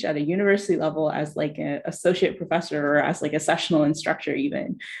teach at a university level as like an associate professor or as like a sessional instructor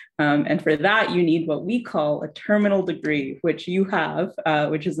even. And for that, you need what we call a terminal degree, which you have,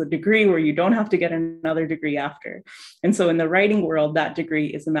 which is a degree where you don't have to get another degree after. And so in the writing world, that degree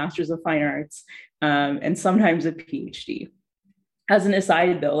is a Master's of Fine Arts and sometimes a PhD. As an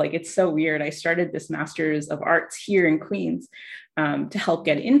aside, though, like, it's so weird. I started this Master's of Arts here in Queens to help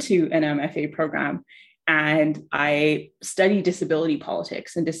get into an MFA program. And I study disability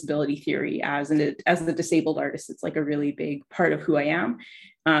politics and disability theory as a disabled artist. It's like a really big part of who I am.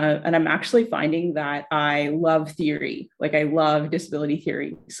 And I'm actually finding that I love theory, like I love disability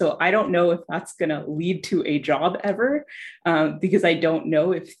theory. So I don't know if that's going to lead to a job ever, because I don't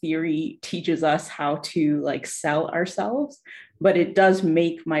know if theory teaches us how to like sell ourselves, but it does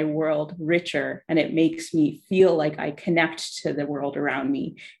make my world richer, and it makes me feel like I connect to the world around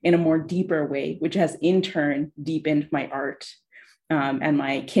me in a more deeper way, which has in turn deepened my art and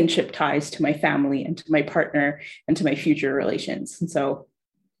my kinship ties to my family and to my partner and to my future relations. And so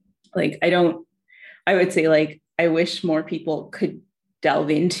like, I would say like, I wish more people could delve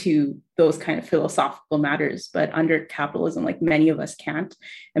into those kind of philosophical matters, but under capitalism, like many of us can't,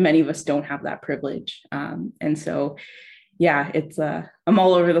 and many of us don't have that privilege. And so, yeah, it's, I'm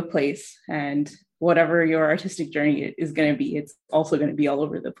all over the place, and whatever your artistic journey is going to be, it's also going to be all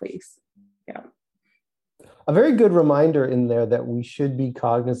over the place. Yeah. a very good reminder in there that we should be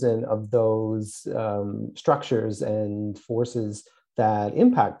cognizant of those structures and forces that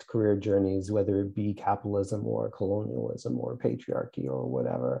impact career journeys, whether it be capitalism or colonialism or patriarchy or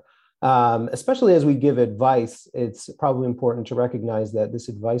whatever. Especially as we give advice, it's probably important to recognize that this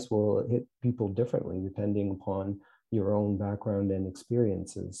advice will hit people differently depending upon your own background and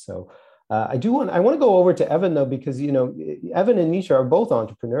experiences. So I want to go over to Evan though, because, you know, Evan and Nisha are both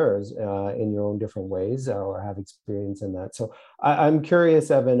entrepreneurs in your own different ways or have experience in that. So I'm curious,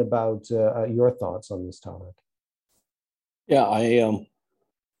 Evan, about your thoughts on this topic. Yeah, I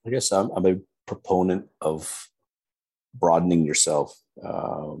guess I'm a proponent of broadening yourself.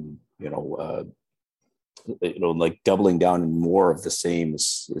 Like doubling down and more of the same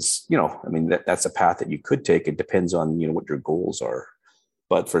is I mean, that's a path that you could take. It depends on, what your goals are.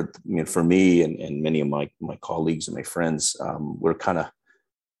 But for me and many of my colleagues and my friends, we're kind of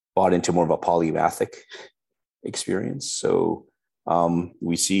bought into more of a polymathic experience. So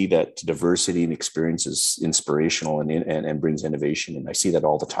we see that diversity and experience is inspirational and brings innovation. And I see that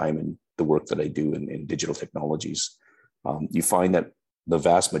all the time in the work that I do in digital technologies. You find that the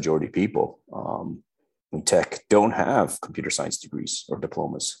vast majority of people in tech don't have computer science degrees or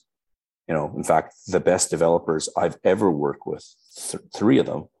diplomas. In fact, the best developers I've ever worked with, three of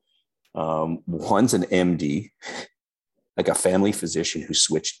them, one's an MD, like a family physician who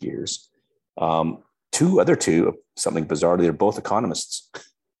switched gears. Other two, something bizarre, they're both economists.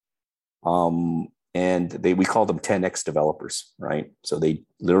 And we call them 10x developers, right? So they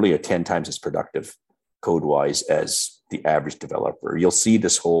literally are 10 times as productive code-wise as the average developer. You'll see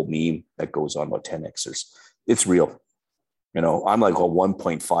this whole meme that goes on about 10xers. It's real. I'm like a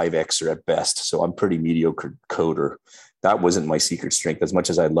 1.5xer at best. So I'm pretty mediocre coder. That wasn't my secret strength. As much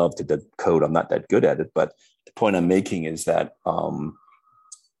as I love to code, I'm not that good at it. But the point I'm making is that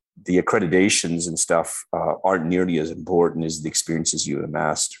the accreditations and stuff aren't nearly as important as the experiences you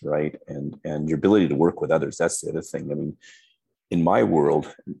amassed, right? And your ability to work with others. That's the other thing. I mean, in my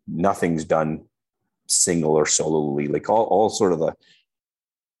world, nothing's done single or solely. Like all sort of the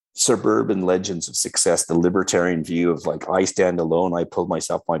suburban legends of success, the libertarian view of like, I stand alone, I pulled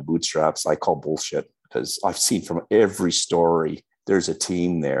myself my bootstraps, I call bullshit, because I've seen from every story, there's a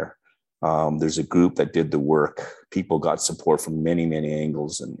team there. There's a group that did the work. People got support from many, many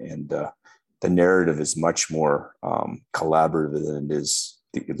angles. And the narrative is much more collaborative than it is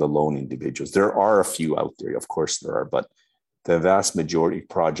the lone individuals. There are a few out there, of course there are, but the vast majority of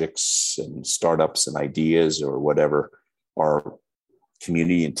projects and startups and ideas or whatever are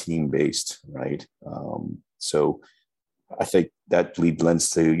community and team based, right? So I think that lends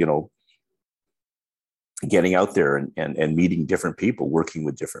to, getting out there and meeting different people, working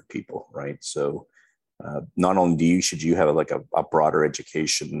with different people, right? So not only should you have a broader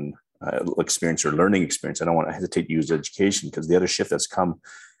education experience or learning experience. I don't want to hesitate to use education, because the other shift that's come,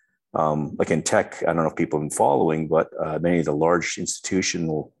 like in tech, I don't know if people have been following, but many of the large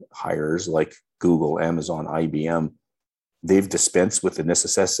institutional hires like Google, Amazon, IBM, they've dispensed with the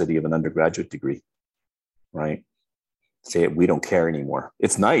necessity of an undergraduate degree, right? Say we don't care anymore.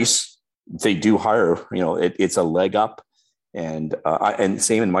 It's nice. They do hire, it's a leg up. And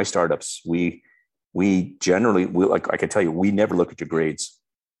same in my startups. We generally, like I can tell you, we never look at your grades.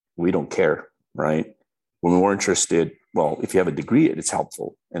 We don't care, right? When we're more interested, well, if you have a degree, it's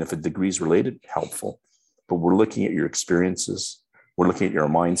helpful. And if a degree is related, helpful. But we're looking at your experiences. We're looking at your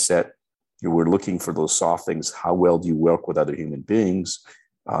mindset. We're looking for those soft things. How well do you work with other human beings?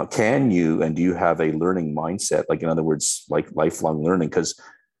 Do you have a learning mindset? Like, in other words, like lifelong learning? Because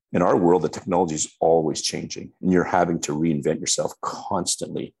in our world, the technology is always changing and you're having to reinvent yourself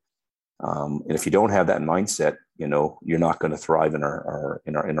constantly. And if you don't have that mindset, you're not going to thrive in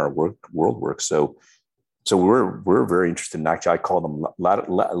our work. So we're very interested in, actually, I call them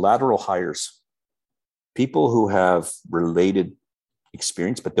lateral hires, people who have related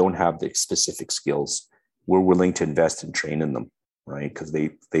experience but don't have the specific skills. We're willing to invest and train in them, right? Because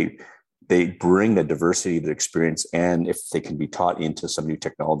they bring the diversity of their experience, and if they can be taught into some new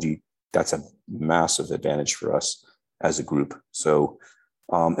technology, that's a massive advantage for us as a group. So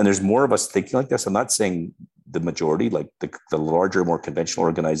and there's more of us thinking like this. I'm not saying the majority, like the larger, more conventional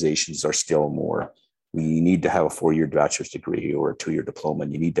organizations are still more, we need to have a 4-year bachelor's degree or a 2-year diploma,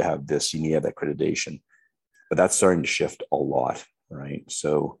 and you need to have this, you need to have accreditation. But that's starting to shift a lot, right?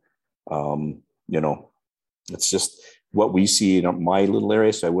 So, it's just what we see in my little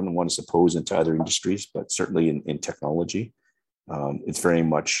area. So I wouldn't want to suppose into other industries, but certainly in technology, it's very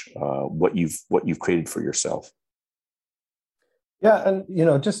much what you've created for yourself. Yeah,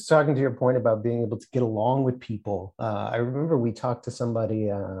 and just talking to your point about being able to get along with people, I remember we talked to somebody.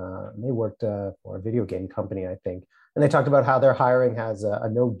 They worked for a video game company, I think, and they talked about how their hiring has a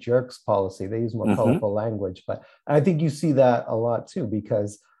no jerks policy. They use more Mm-hmm. colorful language, but I think you see that a lot too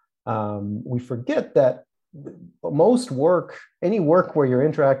because we forget that most work, any work where you're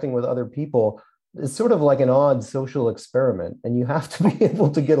interacting with other people, is sort of like an odd social experiment, and you have to be able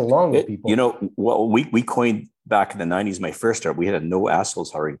to get along with people. Well, we coined back in the 90s, my first start, we had a no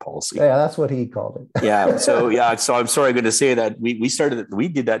assholes hiring policy. Yeah, that's what he called it. Yeah. So I'm sorry, I'm going to say that we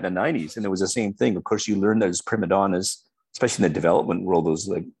did that in the 90s, and it was the same thing. Of course, you learn that as prima donnas, especially in the development world, those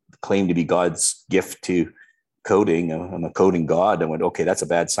like claim to be God's gift to coding. I'm a coding god. I went, okay, that's a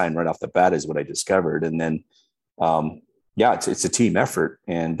bad sign right off the bat, is what I discovered. And then it's a team effort.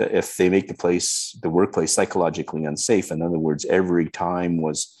 And if they make the workplace psychologically unsafe, in other words, every time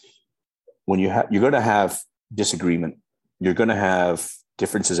was when you're going to have disagreement, you're going to have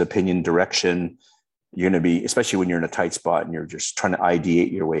differences, opinion, direction. You're going to be, especially when you're in a tight spot and you're just trying to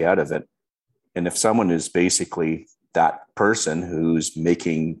ideate your way out of it. And if someone is basically that person who's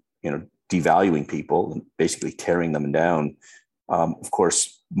making, devaluing people and basically tearing them down, of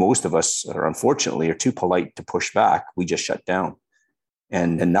course, most of us unfortunately are too polite to push back. We just shut down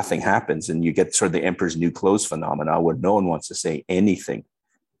and nothing happens. And you get sort of the emperor's new clothes phenomena where no one wants to say anything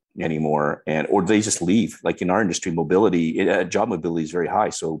anymore, or they just leave. Like in our industry, job mobility is very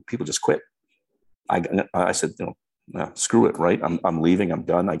high. So people just quit. I said, screw it, right? I'm leaving. I'm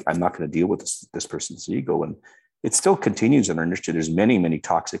done. I'm not going to deal with this person's ego. And it still continues in our industry. There's many, many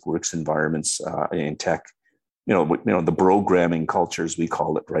toxic works environments in tech. The programming cultures, we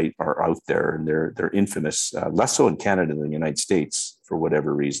call it, right, are out there, and they're infamous. Less so in Canada than the United States for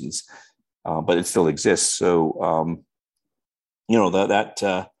whatever reasons, but it still exists. So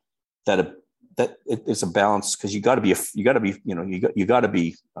that it's a balance, because you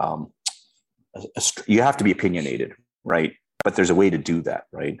have to be opinionated, right? But there's a way to do that,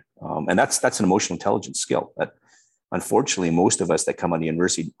 right? And that's an emotional intelligence skill that, unfortunately, most of us that come on the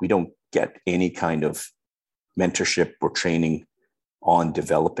university, we don't get any kind of mentorship or training on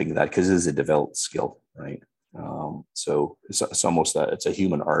developing that, because it is a developed skill, right? So it's almost that it's a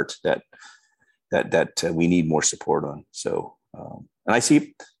human art that we need more support on. So, and I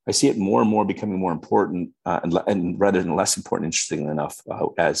see it more and more becoming more important, and rather than less important, interestingly enough,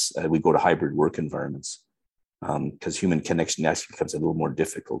 as we go to hybrid work environments, because human connection actually becomes a little more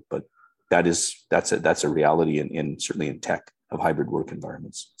difficult. But that's a reality in certainly in tech, of hybrid work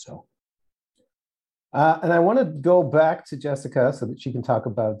environments. So. And I want to go back to Jessica so that she can talk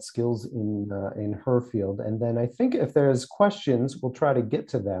about skills in her field. And then I think if there's questions, we'll try to get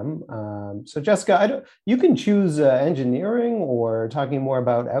to them. So Jessica, you can choose engineering or talking more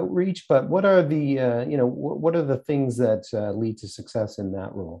about outreach, but what are the what are the things that lead to success in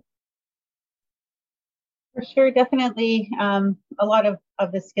that role? For sure, definitely a lot of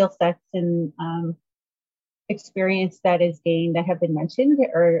the skill sets and experience that is gained that have been mentioned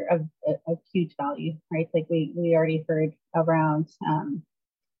are of huge value, right? Like we already heard around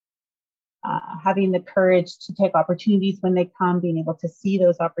having the courage to take opportunities when they come, being able to see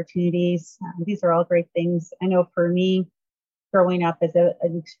those opportunities. These are all great things. I know for me, growing up as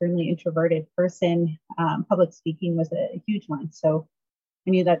an extremely introverted person, public speaking was a huge one. So I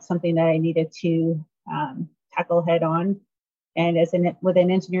knew that's something that I needed to tackle head on. And with an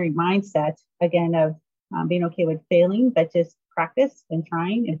engineering mindset, again, of being okay with failing, but just practice and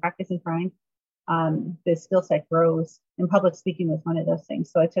trying and practice and trying, the skill set grows. And public speaking was one of those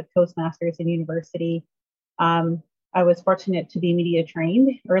things. So I took Toastmasters in university. I was fortunate to be media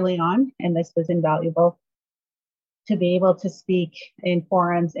trained early on, and this was invaluable to be able to speak in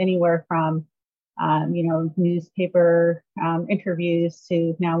forums anywhere from, newspaper interviews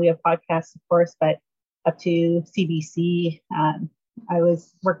to now we have podcasts, of course, but up to CBC. I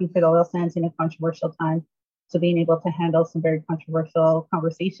was working for the oil sands in a controversial time. So being able to handle some very controversial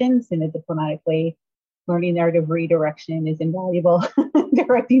conversations in a diplomatic way, learning the art of redirection is invaluable.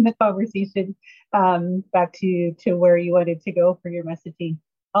 Directing the conversation back to where you wanted to go for your messaging.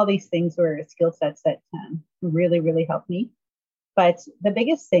 All these things were skill sets that really, really helped me. But the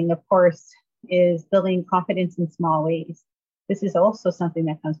biggest thing, of course, is building confidence in small ways. This is also something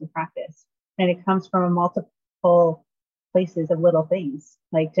that comes with practice. And it comes from multiple places of little things,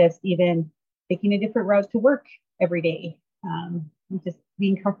 like just even taking a different route to work every day, just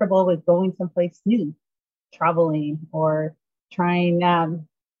being comfortable with going someplace new, traveling, or trying,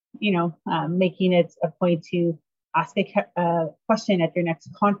 making it a point to ask a question at your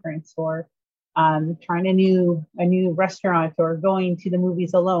next conference, or trying a new restaurant, or going to the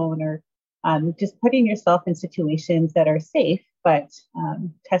movies alone, or just putting yourself in situations that are safe but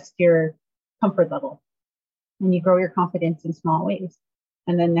test your comfort level, and you grow your confidence in small ways.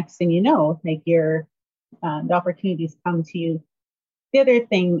 And then next thing you know, like the opportunities come to you. The other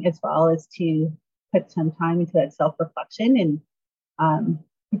thing as well is to put some time into that self-reflection and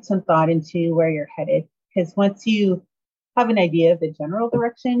put some thought into where you're headed. Because once you have an idea of the general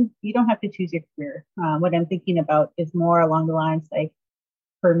direction, you don't have to choose your career. What I'm thinking about is more along the lines like,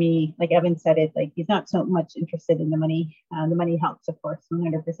 for me, like Evan said it, like he's not so much interested in the money. The money helps, of course,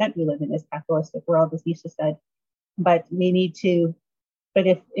 100%. We live in this capitalistic world, as Nisha said, but we need to. But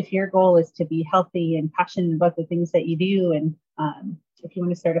if your goal is to be healthy and passionate about the things that you do, and if you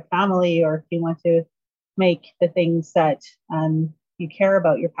want to start a family, or if you want to make the things that you care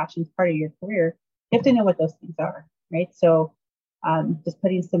about, your passions part of your career, you have to know what those things are, right? So just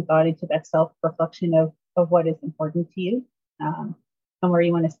putting some thought into that self-reflection of what is important to you, and where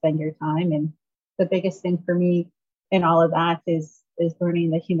you want to spend your time. And the biggest thing for me in all of that is learning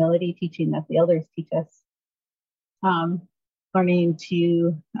the humility teaching that the elders teach us. Learning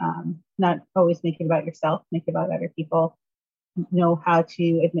to not always make it about yourself, make it about other people, know how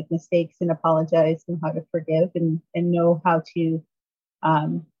to admit mistakes and apologize, and how to forgive, and know how to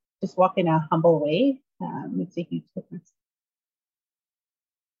just walk in a humble way. Makes a huge difference.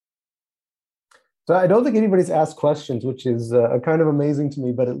 So I don't think anybody's asked questions, which is kind of amazing to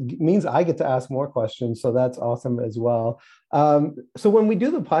me, but it means I get to ask more questions. So that's awesome as well. So when we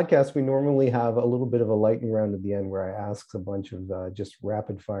do the podcast, we normally have a little bit of a lightning round at the end where I ask a bunch of just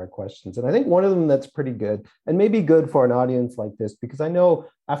rapid fire questions. And I think one of them that's pretty good, and maybe good for an audience like this, because I know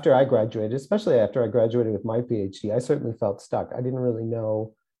after I graduated, especially after I graduated with my PhD, I certainly felt stuck. I didn't really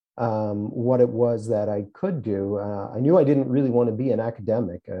know what it was that I could do. I knew I didn't really want to be an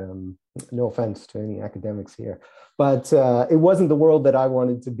academic. No offense to any academics here, but it wasn't the world that I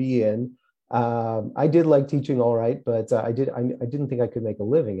wanted to be in. I did like teaching all right, but I didn't think I could make a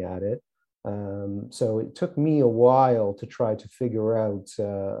living at it. So it took me a while to try to figure out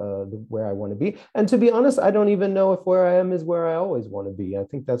where I want to be. And to be honest, I don't even know if where I am is where I always want to be. I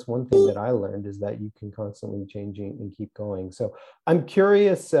think that's one thing that I learned, is that you can constantly change and keep going. So I'm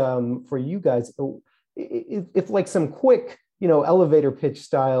curious for you guys, if like some quick, elevator pitch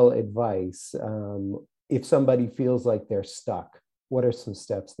style advice, if somebody feels like they're stuck, what are some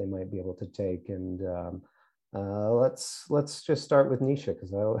steps they might be able to take? And let's just start with Nisha,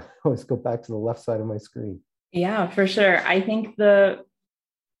 because I always go back to the left side of my screen. Yeah, for sure. I think the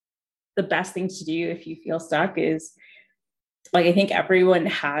best thing to do if you feel stuck is, like, I think everyone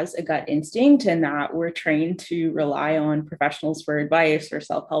has a gut instinct, and that we're trained to rely on professionals for advice, or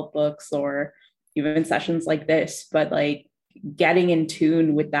self-help books, or even sessions like this. But like, getting in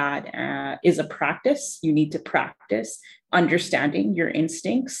tune with that is a practice. You need to practice understanding your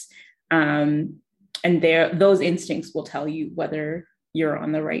instincts. And those instincts will tell you whether you're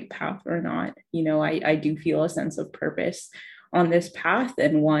on the right path or not. I do feel a sense of purpose on this path,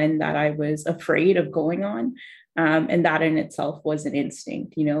 and one that I was afraid of going on. And that in itself was an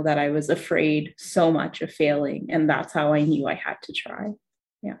instinct, that I was afraid so much of failing. And that's how I knew I had to try.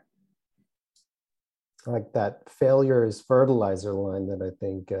 Yeah. Like that failure is fertilizer line that I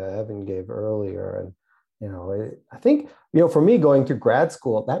think Evan gave earlier. And, I think, for me going through grad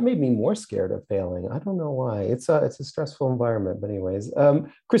school, that made me more scared of failing. I don't know why. It's a stressful environment. But anyways,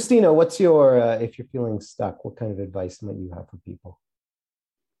 Christina, what's your, if you're feeling stuck, what kind of advice might you have for people?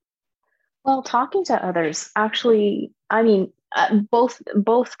 Well, talking to others, actually, I mean,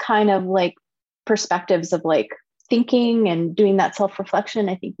 both kind of like perspectives of like thinking and doing that self-reflection.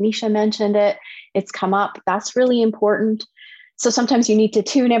 I think Nisha mentioned it. It's come up. That's really important. So sometimes you need to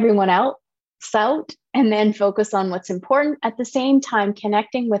tune everyone else out and then focus on what's important. At the same time,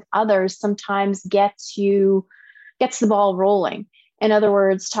 connecting with others sometimes gets the ball rolling. In other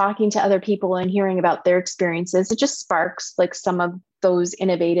words, talking to other people and hearing about their experiences, it just sparks like some of those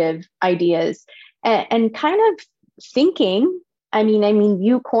innovative ideas and kind of thinking. I mean,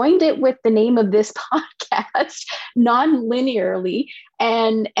 you coined it with the name of this podcast, non-linearly,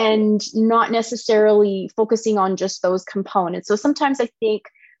 and not necessarily focusing on just those components. So sometimes I think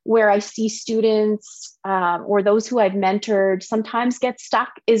where I see students or those who I've mentored sometimes get stuck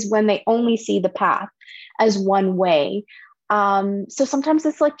is when they only see the path as one way. So sometimes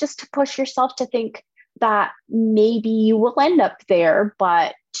it's like just to push yourself to think that maybe you will end up there,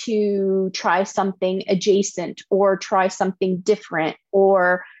 but to try something adjacent or try something different,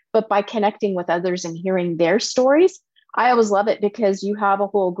 but by connecting with others and hearing their stories. I always love it because you have a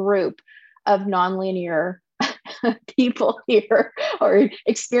whole group of nonlinear people here or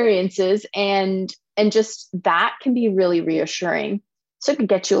experiences, and just that can be really reassuring. So it can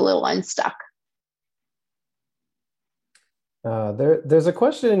get you a little unstuck. There's a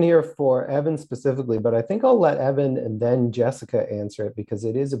question in here for Evan specifically, but I think I'll let Evan and then Jessica answer it because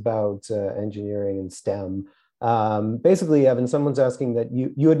it is about engineering and STEM. Basically, Evan, someone's asking that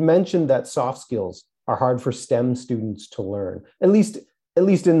you had mentioned that soft skills are hard for STEM students to learn, at least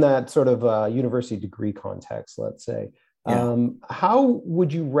in that sort of university degree context, let's say. Yeah. How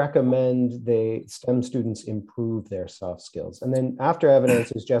would you recommend the STEM students improve their soft skills? And then after Evan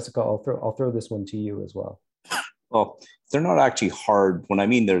answers, Jessica, I'll throw this one to you as well. Well, they're not actually hard. When I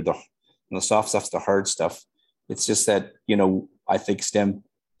mean they're the soft stuff's the hard stuff. It's just that, I think STEM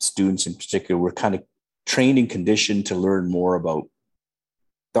students in particular were kind of trained and conditioned to learn more about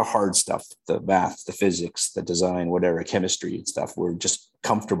the hard stuff, the math, the physics, the design, whatever, chemistry and stuff. We're just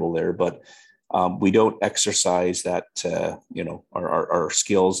comfortable there, but we don't exercise that, our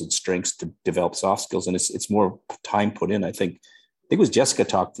skills and strengths to develop soft skills. And it's more time put in. I think it was Jessica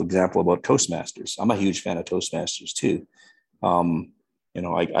talked, for example, about Toastmasters. I'm a huge fan of Toastmasters too.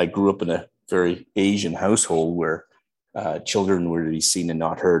 I grew up in a very Asian household where children were to be seen and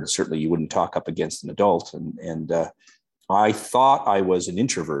not heard. Certainly you wouldn't talk up against an adult. And I thought I was an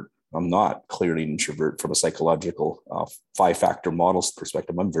introvert. I'm not clearly an introvert from a psychological 5-factor models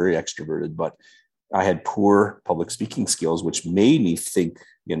perspective. I'm very extroverted, but I had poor public speaking skills, which made me think,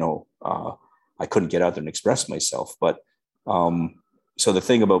 I couldn't get out there and express myself. But so the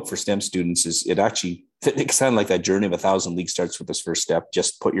thing about for STEM students is it sounded like that journey of 1,000 leagues starts with this first step.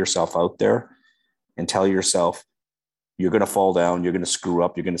 Just put yourself out there and tell yourself you're going to fall down. You're going to screw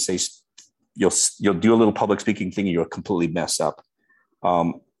up. You're going to say, you'll do a little public speaking thing and you'll completely mess up.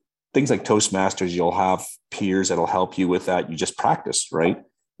 Things like Toastmasters, you'll have peers that'll help you with that. You just practice, right,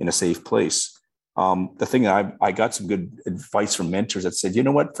 in a safe place. The thing I got some good advice from mentors that said, you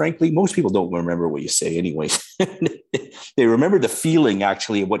know what, frankly, most people don't remember what you say anyway. They remember the feeling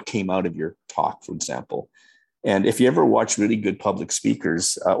actually of what came out of your talk, for example. And if you ever watch really good public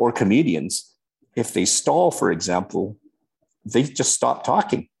speakers or comedians, if they stall, for example, they just stop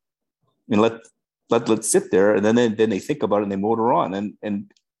talking and let sit there. And then they think about it and they motor on.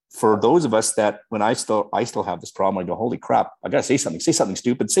 And for those of us that when I still have this problem, I go, holy crap, I got to say something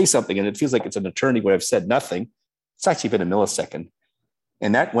stupid, say something. And it feels like it's an attorney where I've said nothing. It's actually been a millisecond.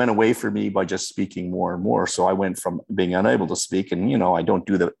 And that went away for me by just speaking more and more. So I went from being unable to speak, and, I don't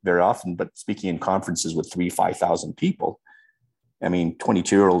do that very often, but speaking in conferences with 5,000 people. I mean,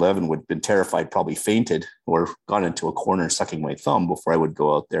 22-year-old Evan would have been terrified, probably fainted or gone into a corner sucking my thumb before I would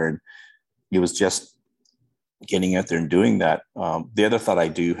go out there. And it was just getting out there and doing that. The other thought I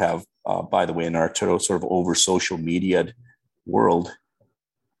do have, by the way, in our sort of over social media world,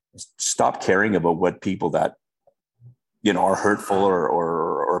 is stop caring about what people that, are hurtful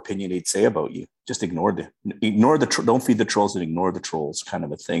or opinionate say about you. Just ignore don't feed the trolls and ignore the trolls kind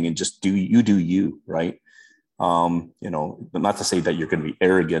of a thing. And just do you, right? But not to say that you're going to be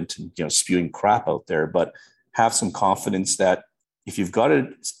arrogant and, spewing crap out there, but have some confidence that if you've got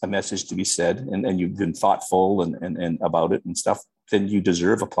a message to be said and you've been thoughtful and about it and stuff, then you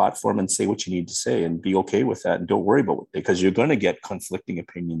deserve a platform and say what you need to say and be okay with that. And don't worry about it, because you're going to get conflicting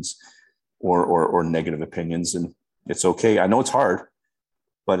opinions or negative opinions, and it's okay. I know it's hard,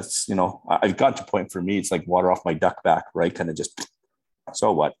 but it's, I've got to a point for me, it's like water off my duck back, right? Kind of just,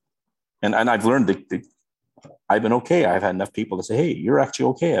 so what? And I've learned I've been okay. I've had enough people to say, hey, you're actually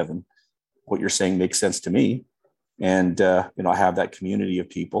okay, Evan. What you're saying makes sense to me. And, I have that community of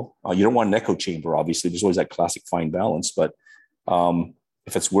people. You don't want an echo chamber, obviously. There's always that classic fine balance. But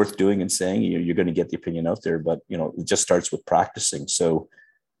if it's worth doing and saying, you're going to get the opinion out there. But, it just starts with practicing. So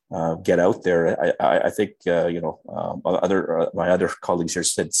get out there. I think, my other colleagues here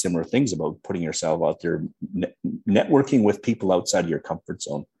said similar things about putting yourself out there, networking with people outside of your comfort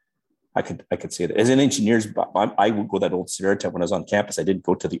zone. I could say that as an engineer, I would go that old stereotype when I was on campus. I didn't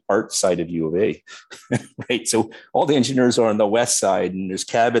go to the art side of U of A, right? So all the engineers are on the west side, and there's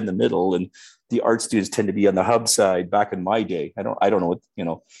cab in the middle, and the art students tend to be on the hub side. Back in my day, I don't know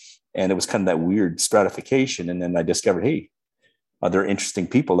what, and it was kind of that weird stratification. And then I discovered, hey, there are interesting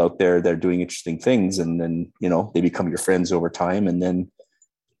people out there that are doing interesting things, and then they become your friends over time, and then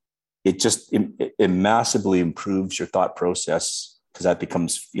it massively improves your thought process, because that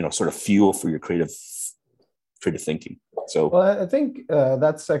becomes, sort of fuel for your creative thinking. So, well, I think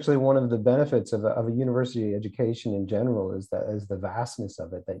that's actually one of the benefits of a university education in general is the vastness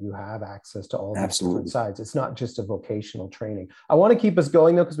of it, that you have access to all these different sides. It's not just a vocational training. I want to keep us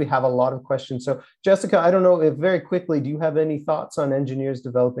going though, because we have a lot of questions. So Jessica, I don't know if very quickly, do you have any thoughts on engineers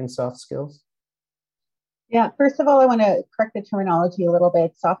developing soft skills? Yeah, first of all, I want to correct the terminology a little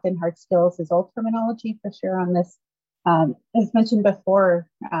bit. Soft and hard skills is old terminology for sure on this. As mentioned before,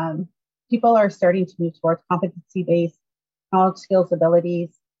 people are starting to move towards competency-based knowledge, skills,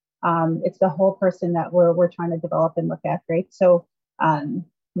 abilities. It's the whole person that we're trying to develop and look at, right? So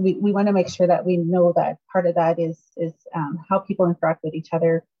we want to make sure that we know that part of that is how people interact with each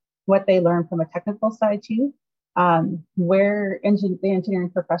other, what they learn from a technical side too, where the engineering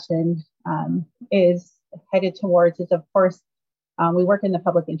profession is headed towards is, of course, we work in the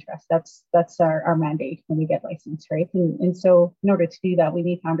public interest. That's our mandate when we get licensed, right? And so in order to do that, we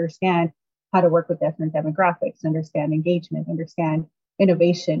need to understand how to work with different demographics, understand engagement, understand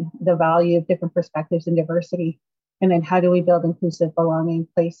innovation, the value of different perspectives and diversity. And then how do we build inclusive, belonging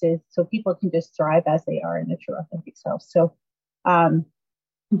places so people can just thrive as they are in their true authentic self. So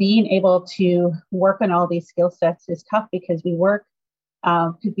being able to work on all these skill sets is tough because we work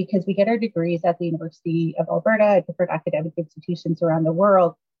because we get our degrees at the University of Alberta, at different academic institutions around the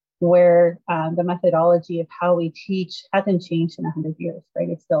world, where the methodology of how we teach hasn't changed in 100 years, right?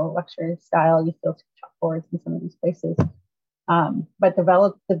 It's still lecture style, you still teach chalkboards in some of these places. But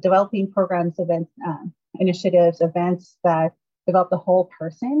developing programs, events, initiatives, events that develop the whole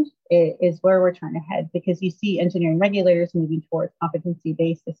person is where we're trying to head, because you see engineering regulators moving towards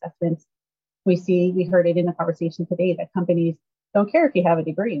competency-based assessments. We heard it in the conversation today that companies don't care if you have a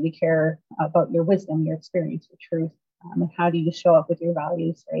degree. We care about your wisdom, your experience, your truth, and how do you show up with your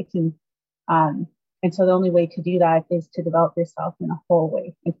values, right? And so the only way to do that is to develop yourself in a whole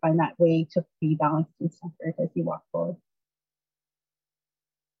way and find that way to be balanced and centered as you walk forward.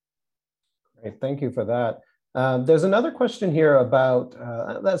 Great, thank you for that. There's another question here about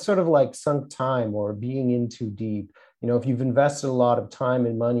that sort of like sunk time or being in too deep. You know, if you've invested a lot of time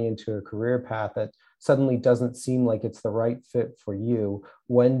and money into a career path that suddenly doesn't seem like it's the right fit for you,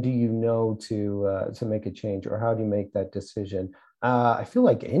 when do you know to make a change, or how do you make that decision? I feel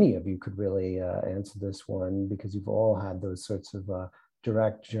like any of you could really answer this one, because you've all had those sorts of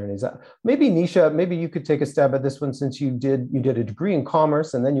direct journeys. Maybe Nisha, maybe you could take a stab at this one, since you did a degree in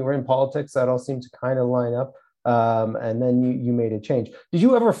commerce and then you were in politics. That all seemed to kind of line up, and then you made a change. Did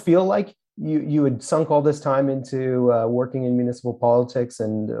you ever feel like you had sunk all this time into working in municipal politics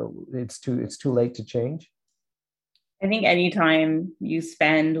and it's too late to change? I think anytime you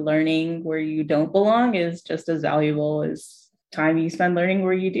spend learning where you don't belong is just as valuable as time you spend learning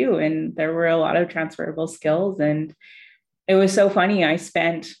where you do. And there were a lot of transferable skills. And it was so funny. I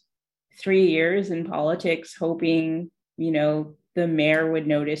spent 3 years in politics hoping, the mayor would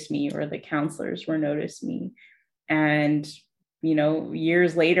notice me or the councillors would notice me. And,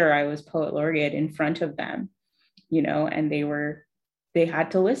 years later, I was poet laureate in front of them, and they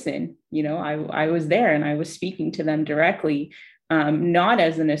had to listen. I was there and I was speaking to them directly, not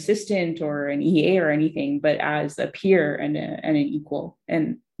as an assistant or an EA or anything, but as a peer and an equal.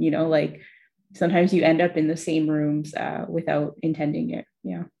 And, sometimes you end up in the same rooms without intending it.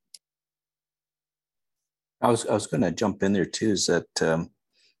 Yeah. I was going to jump in there too, is that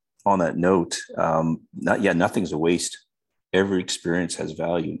on that note, nothing's a waste. Every experience has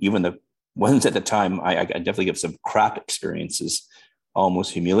value. Even the ones at the time, I definitely have some crap experiences,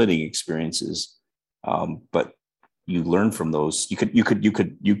 almost humiliating experiences. But you learn from those. You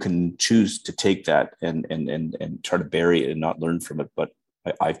can choose to take that and try to bury it and not learn from it. But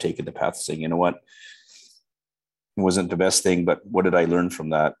I've taken the path of saying, you know what, it wasn't the best thing, but what did I learn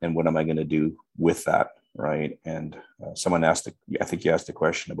from that? And what am I going to do with that? Right. And someone I think you asked the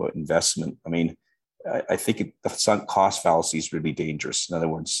question about investment. I mean, I think the sunk cost fallacy is really dangerous. In other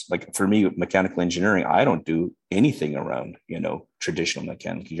words, like for me, mechanical engineering, I don't do anything around, traditional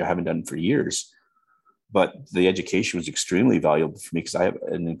mechanical. I haven't done it for years. But the education was extremely valuable for me because I have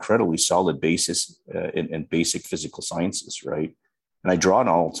an incredibly solid basis in basic physical sciences, right? And I draw on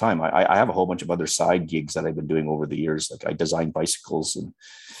all the time. I have a whole bunch of other side gigs that I've been doing over the years. Like I design bicycles and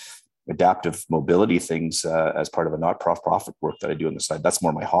adaptive mobility things as part of a not-profit work that I do on the side. That's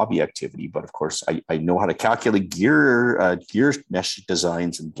more my hobby activity. But of course, I know how to calculate gear mesh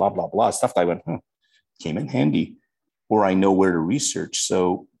designs and blah, blah, blah, stuff that I went, came in handy, or I know where to research.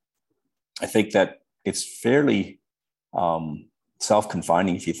 So I think that it's fairly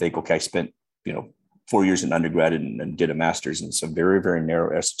self-confining if you think, okay, I spent, 4 years in undergrad and did a master's in some very, very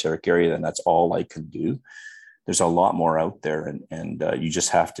narrow esoteric area, and that's all I can do. There's a lot more out there, and you just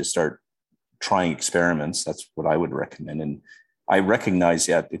have to start trying experiments. That's what I would recommend. And I recognize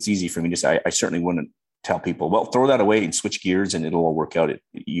that it's easy for me to say, I certainly wouldn't tell people, well, throw that away and switch gears and it'll all work out.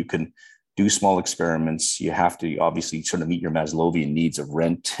 You can do small experiments. You have to obviously sort of meet your Maslowian needs of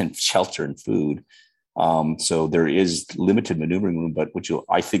rent and shelter and food. So there is limited maneuvering room, but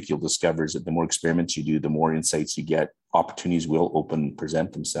I think you'll discover is that the more experiments you do, the more insights you get. Opportunities will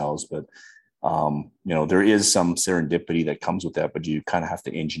present themselves, but there is some serendipity that comes with that, but you kind of have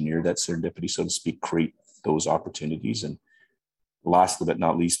to engineer that serendipity, so to speak, create those opportunities. And last but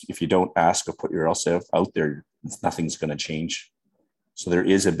not least, if you don't ask or put yourself out there, nothing's going to change. So there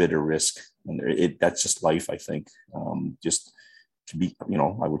is a bit of risk, and that's just life, I think. Just to be,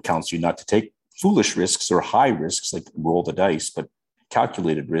 I would counsel you not to take foolish risks or high risks, like roll the dice, but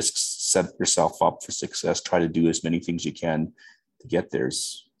calculated risks, set yourself up for success, try to do as many things you can to get there.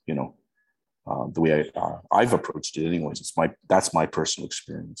 The way I've approached it anyways. That's my personal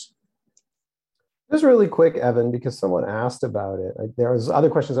experience. Just really quick, Evan, because someone asked about it. There's other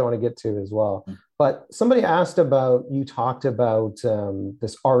questions I want to get to as well. But somebody asked about, you talked about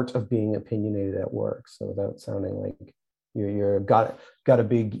this art of being opinionated at work. So without sounding like you're got a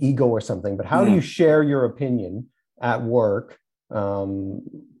big ego or something, but how do you share your opinion at work,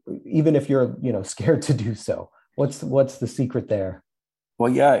 even if you're scared to do so? What's the secret there?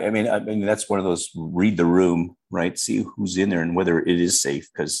 Well, yeah, I mean that's one of those, read the room, right? See who's in there and whether it is safe,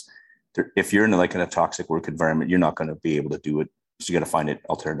 because if you're in a toxic work environment, you're not going to be able to do it. So you got to find an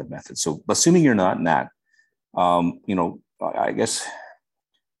alternative method. So assuming you're not in that, I guess,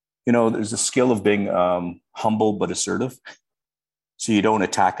 there's a skill of being humble but assertive. So you don't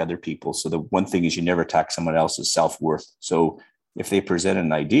attack other people. So the one thing is you never attack someone else's self-worth. So if they present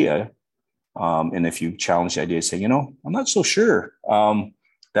an idea, and if you challenge the idea, say, I'm not so sure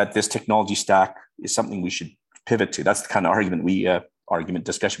that this technology stack is something we should pivot to. That's the kind of argument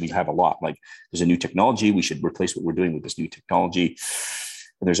discussion we have a lot. Like, there's a new technology, we should replace what we're doing with this new technology.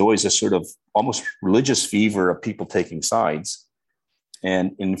 And there's always this sort of almost religious fever of people taking sides.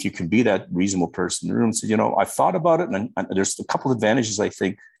 And if you can be that reasonable person in the room, say, I've thought about it, and there's a couple of advantages, I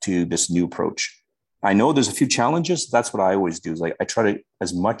think, to this new approach. I know there's a few challenges. That's what I always do, is I try to,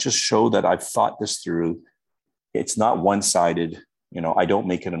 as much as show that I've thought this through. It's not one-sided. I don't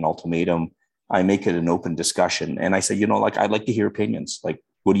make it an ultimatum. I make it an open discussion. And I say, I'd like to hear opinions. Like,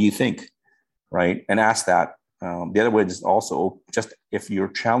 what do you think? Right. And ask that. The other way is also, just if you're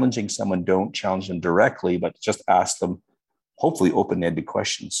challenging someone, don't challenge them directly, but just ask them, hopefully, open-ended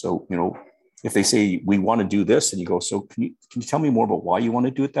questions. So, if they say, we want to do this, and you go, so can you tell me more about why you want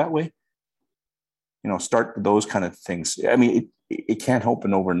to do it that way? Start those kind of things. I mean, it can't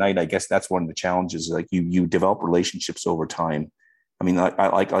happen overnight. I guess that's one of the challenges. Like, you develop relationships over time. I mean,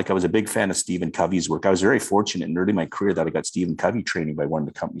 I was a big fan of Stephen Covey's work. I was very fortunate in early in my career that I got Stephen Covey training by one of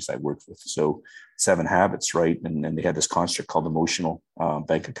the companies I worked with. So 7 Habits, right? And they had this construct called emotional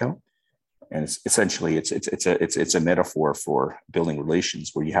bank account. And it's essentially, it's a metaphor for building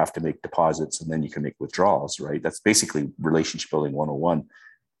relations, where you have to make deposits and then you can make withdrawals, right? That's basically relationship building 101.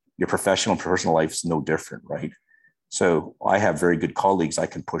 Your professional and personal life is no different, right? So I have very good colleagues I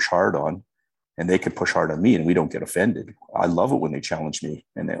can push hard on, and they can push hard on me, and we don't get offended. I love it when they challenge me,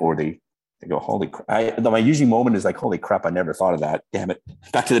 or they go, holy crap. My usually moment is like, holy crap, I never thought of that. Damn it.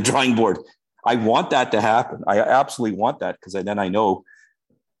 Back to the drawing board. I want that to happen. I absolutely want that, because then I know,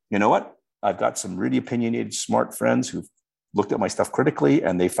 you know what? I've got some really opinionated, smart friends who've looked at my stuff critically,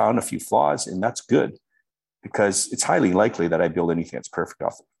 and they found a few flaws, and that's good, because it's highly likely that I build anything that's perfect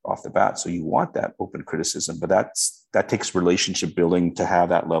off the bat. So you want that open criticism, but that takes relationship building to have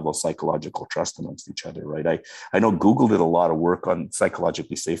that level of psychological trust amongst each other, right? I know Google did a lot of work on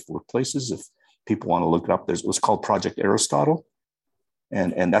psychologically safe workplaces. If people want to look it up, it was called Project Aristotle.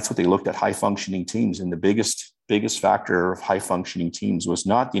 And that's what they looked at, high functioning teams. And the biggest factor of high functioning teams was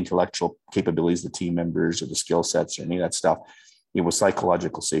not the intellectual capabilities of the team members or the skill sets or any of that stuff. It was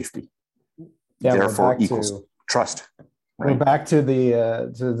psychological safety. Yeah, therefore equals trust. Right? We're back to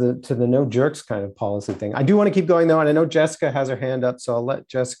the no jerks kind of policy thing. I do want to keep going though, and I know Jessica has her hand up, so I'll let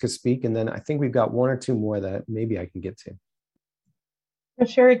Jessica speak, and then I think we've got 1 or 2 more that maybe I can get to. For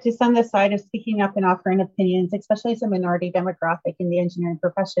sure, just on the side of speaking up and offering opinions, especially as a minority demographic in the engineering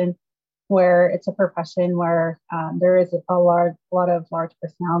profession, where it's a profession where there is a lot of large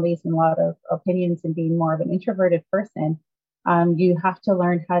personalities and a lot of opinions, and being more of an introverted person, you have to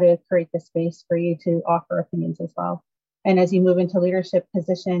learn how to create the space for you to offer opinions as well. And as you move into leadership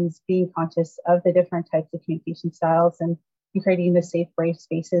positions, being conscious of the different types of communication styles and creating the safe, brave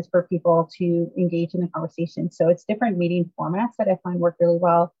spaces for people to engage in the conversation. So it's different meeting formats that I find work really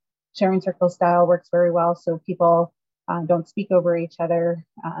well. Sharing circle style works very well. So people don't speak over each other.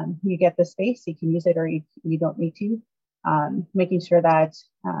 You get the space, you can use it, or you don't need to. Making sure that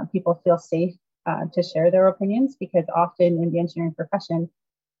people feel safe to share their opinions, because often in the engineering profession,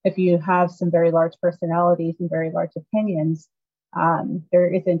 if you have some very large personalities and very large opinions, there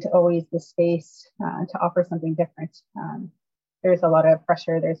isn't always the space to offer something different. There's a lot of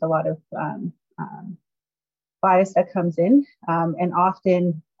pressure, there's a lot of bias that comes in. And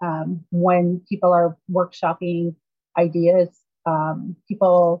often when people are workshopping ideas,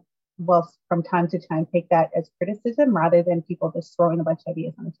 people will from time to time take that as criticism rather than people just throwing a bunch of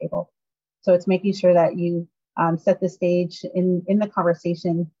ideas on the table. So it's making sure that you set the stage in the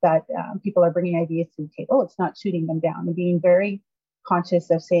conversation that people are bringing ideas to the table. It's not shooting them down and being very conscious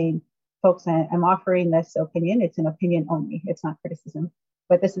of saying, folks, I'm offering this opinion. It's an opinion only. It's not criticism,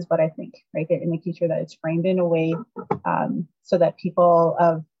 but this is what I think, right? And making sure that it's framed in a way so that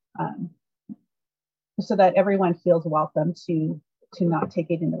so that everyone feels welcome to not take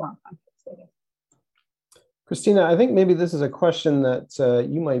it in the wrong context. Christina, I think maybe this is a question that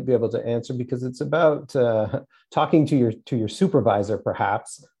you might be able to answer because it's about talking to your supervisor,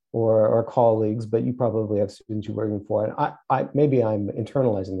 perhaps, or colleagues, but you probably have students you're working for. And I maybe I'm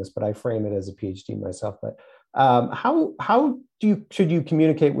internalizing this, but I frame it as a PhD myself. But how should you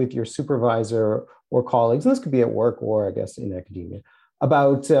communicate with your supervisor or colleagues, and this could be at work or I guess in academia,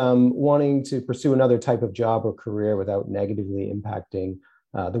 about wanting to pursue another type of job or career without negatively impacting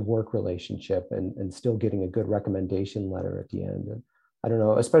the work relationship and still getting a good recommendation letter at the end? And I don't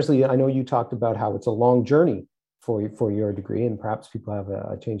know, especially I know you talked about how it's a long journey for your degree, and perhaps people have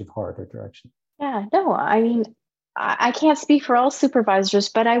a change of heart or direction. Yeah, no, I mean, I can't speak for all supervisors,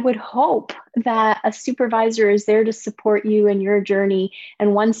 but I would hope that a supervisor is there to support you in your journey,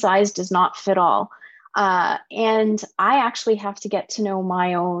 and one size does not fit all. And I actually have to get to know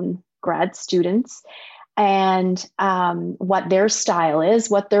my own grad students and what their style is,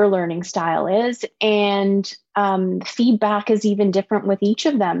 what their learning style is. And feedback is even different with each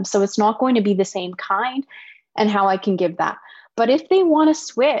of them. So it's not going to be the same kind and how I can give that. But if they want to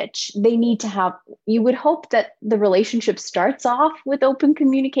switch, they need to have, you would hope that the relationship starts off with open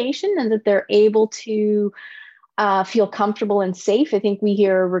communication and that they're able to feel comfortable and safe. I think we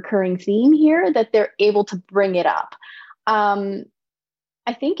hear a recurring theme here that they're able to bring it up.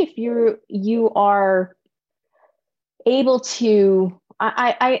 I think if you are able to,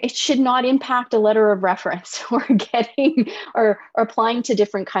 it should not impact a letter of reference or getting or applying to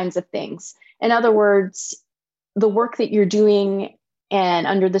different kinds of things. In other words, the work that you're doing and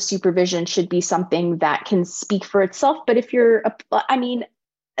under the supervision should be something that can speak for itself. But if you're,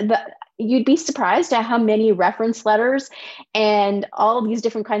 you'd be surprised at how many reference letters and all these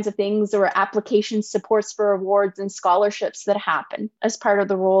different kinds of things or application supports for awards and scholarships that happen as part of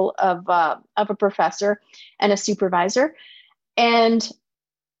the role of a professor and a supervisor. And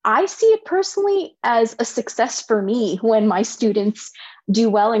I see it personally as a success for me when my students do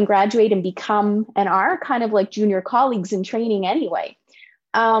well and graduate and become and are kind of like junior colleagues in training anyway.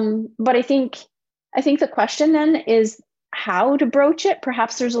 But I think the question then is how to broach it.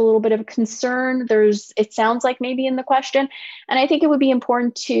 Perhaps there's a little bit of a concern. It sounds like maybe in the question. And I think it would be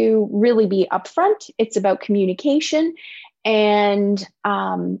important to really be upfront. It's about communication and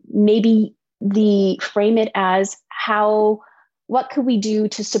maybe frame it as what could we do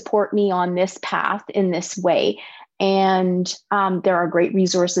to support me on this path in this way? And there are great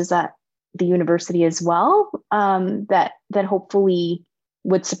resources at the university as well that hopefully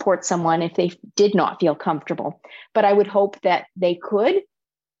would support someone if they did not feel comfortable. But I would hope that they could.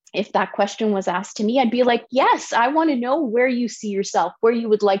 If that question was asked to me, I'd be like, yes, I want to know where you see yourself, where you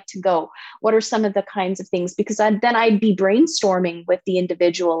would like to go. What are some of the kinds of things? Because then I'd be brainstorming with the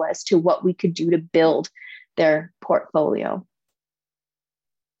individual as to what we could do to build their portfolio.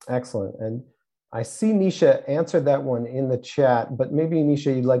 Excellent. And I see Nisha answered that one in the chat, but maybe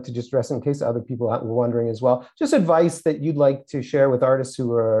Nisha, you'd like to just address in case other people were wondering as well. Just advice that you'd like to share with artists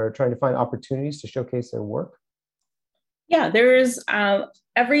who are trying to find opportunities to showcase their work. Yeah, there's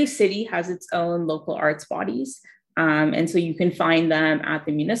every city has its own local arts bodies. And so you can find them at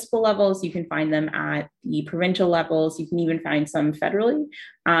the municipal levels, you can find them at the provincial levels, you can even find some federally.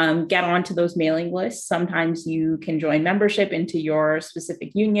 Get onto those mailing lists. Sometimes you can join membership into your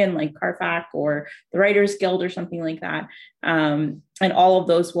specific union like CARFAC or the Writers Guild or something like that. And all of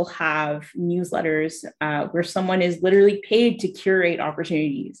those will have newsletters where someone is literally paid to curate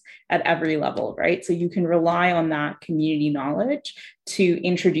opportunities at every level, right? So you can rely on that community knowledge to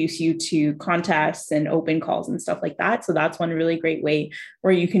introduce you to contests and open calls and stuff like that. So that's one really great way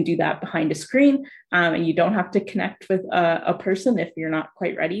where you can do that behind a screen and you don't have to connect with a person if you're not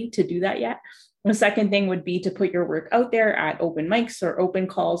quite ready to do that yet. The second thing would be to put your work out there at open mics or open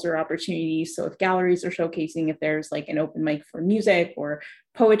calls or opportunities. So if galleries are showcasing, if there's like an open mic for music or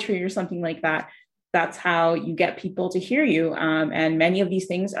poetry or something like that, that's how you get people to hear you. And many of these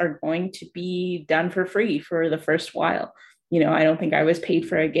things are going to be done for free for the first while. You know, I don't think I was paid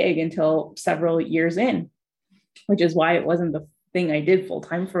for a gig until several years in, which is why it wasn't the thing I did full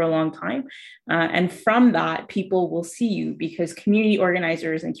time for a long time. And from that, people will see you because community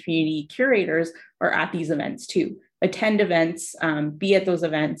organizers and community curators are at these events too. attend events, be at those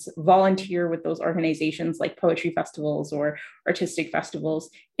events, volunteer with those organizations like poetry festivals or artistic festivals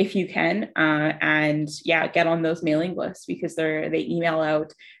if you can, and yeah, get on those mailing lists, because they email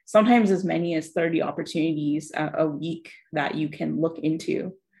out sometimes as many as 30 opportunities a week that you can look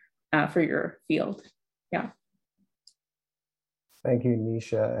into for your field. Yeah. Thank you,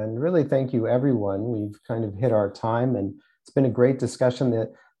 Nisha, and really thank you, everyone. We've kind of hit our time, and it's been a great discussion.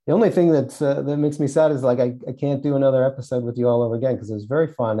 The only thing that makes me sad is like I can't do another episode with you all over again, because it was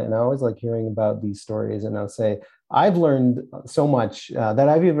very fun, and I always like hearing about these stories. And I'll say I've learned so much that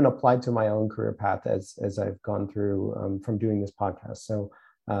I've even applied to my own career path as I've gone through from doing this podcast. So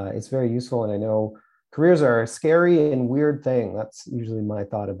it's very useful, and I know careers are a scary and weird thing. That's usually my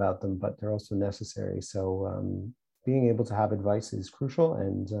thought about them, but they're also necessary. So being able to have advice is crucial,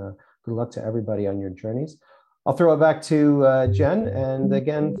 and good luck to everybody on your journeys. I'll throw it back to Jen, and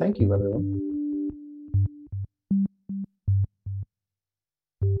again, thank you, everyone.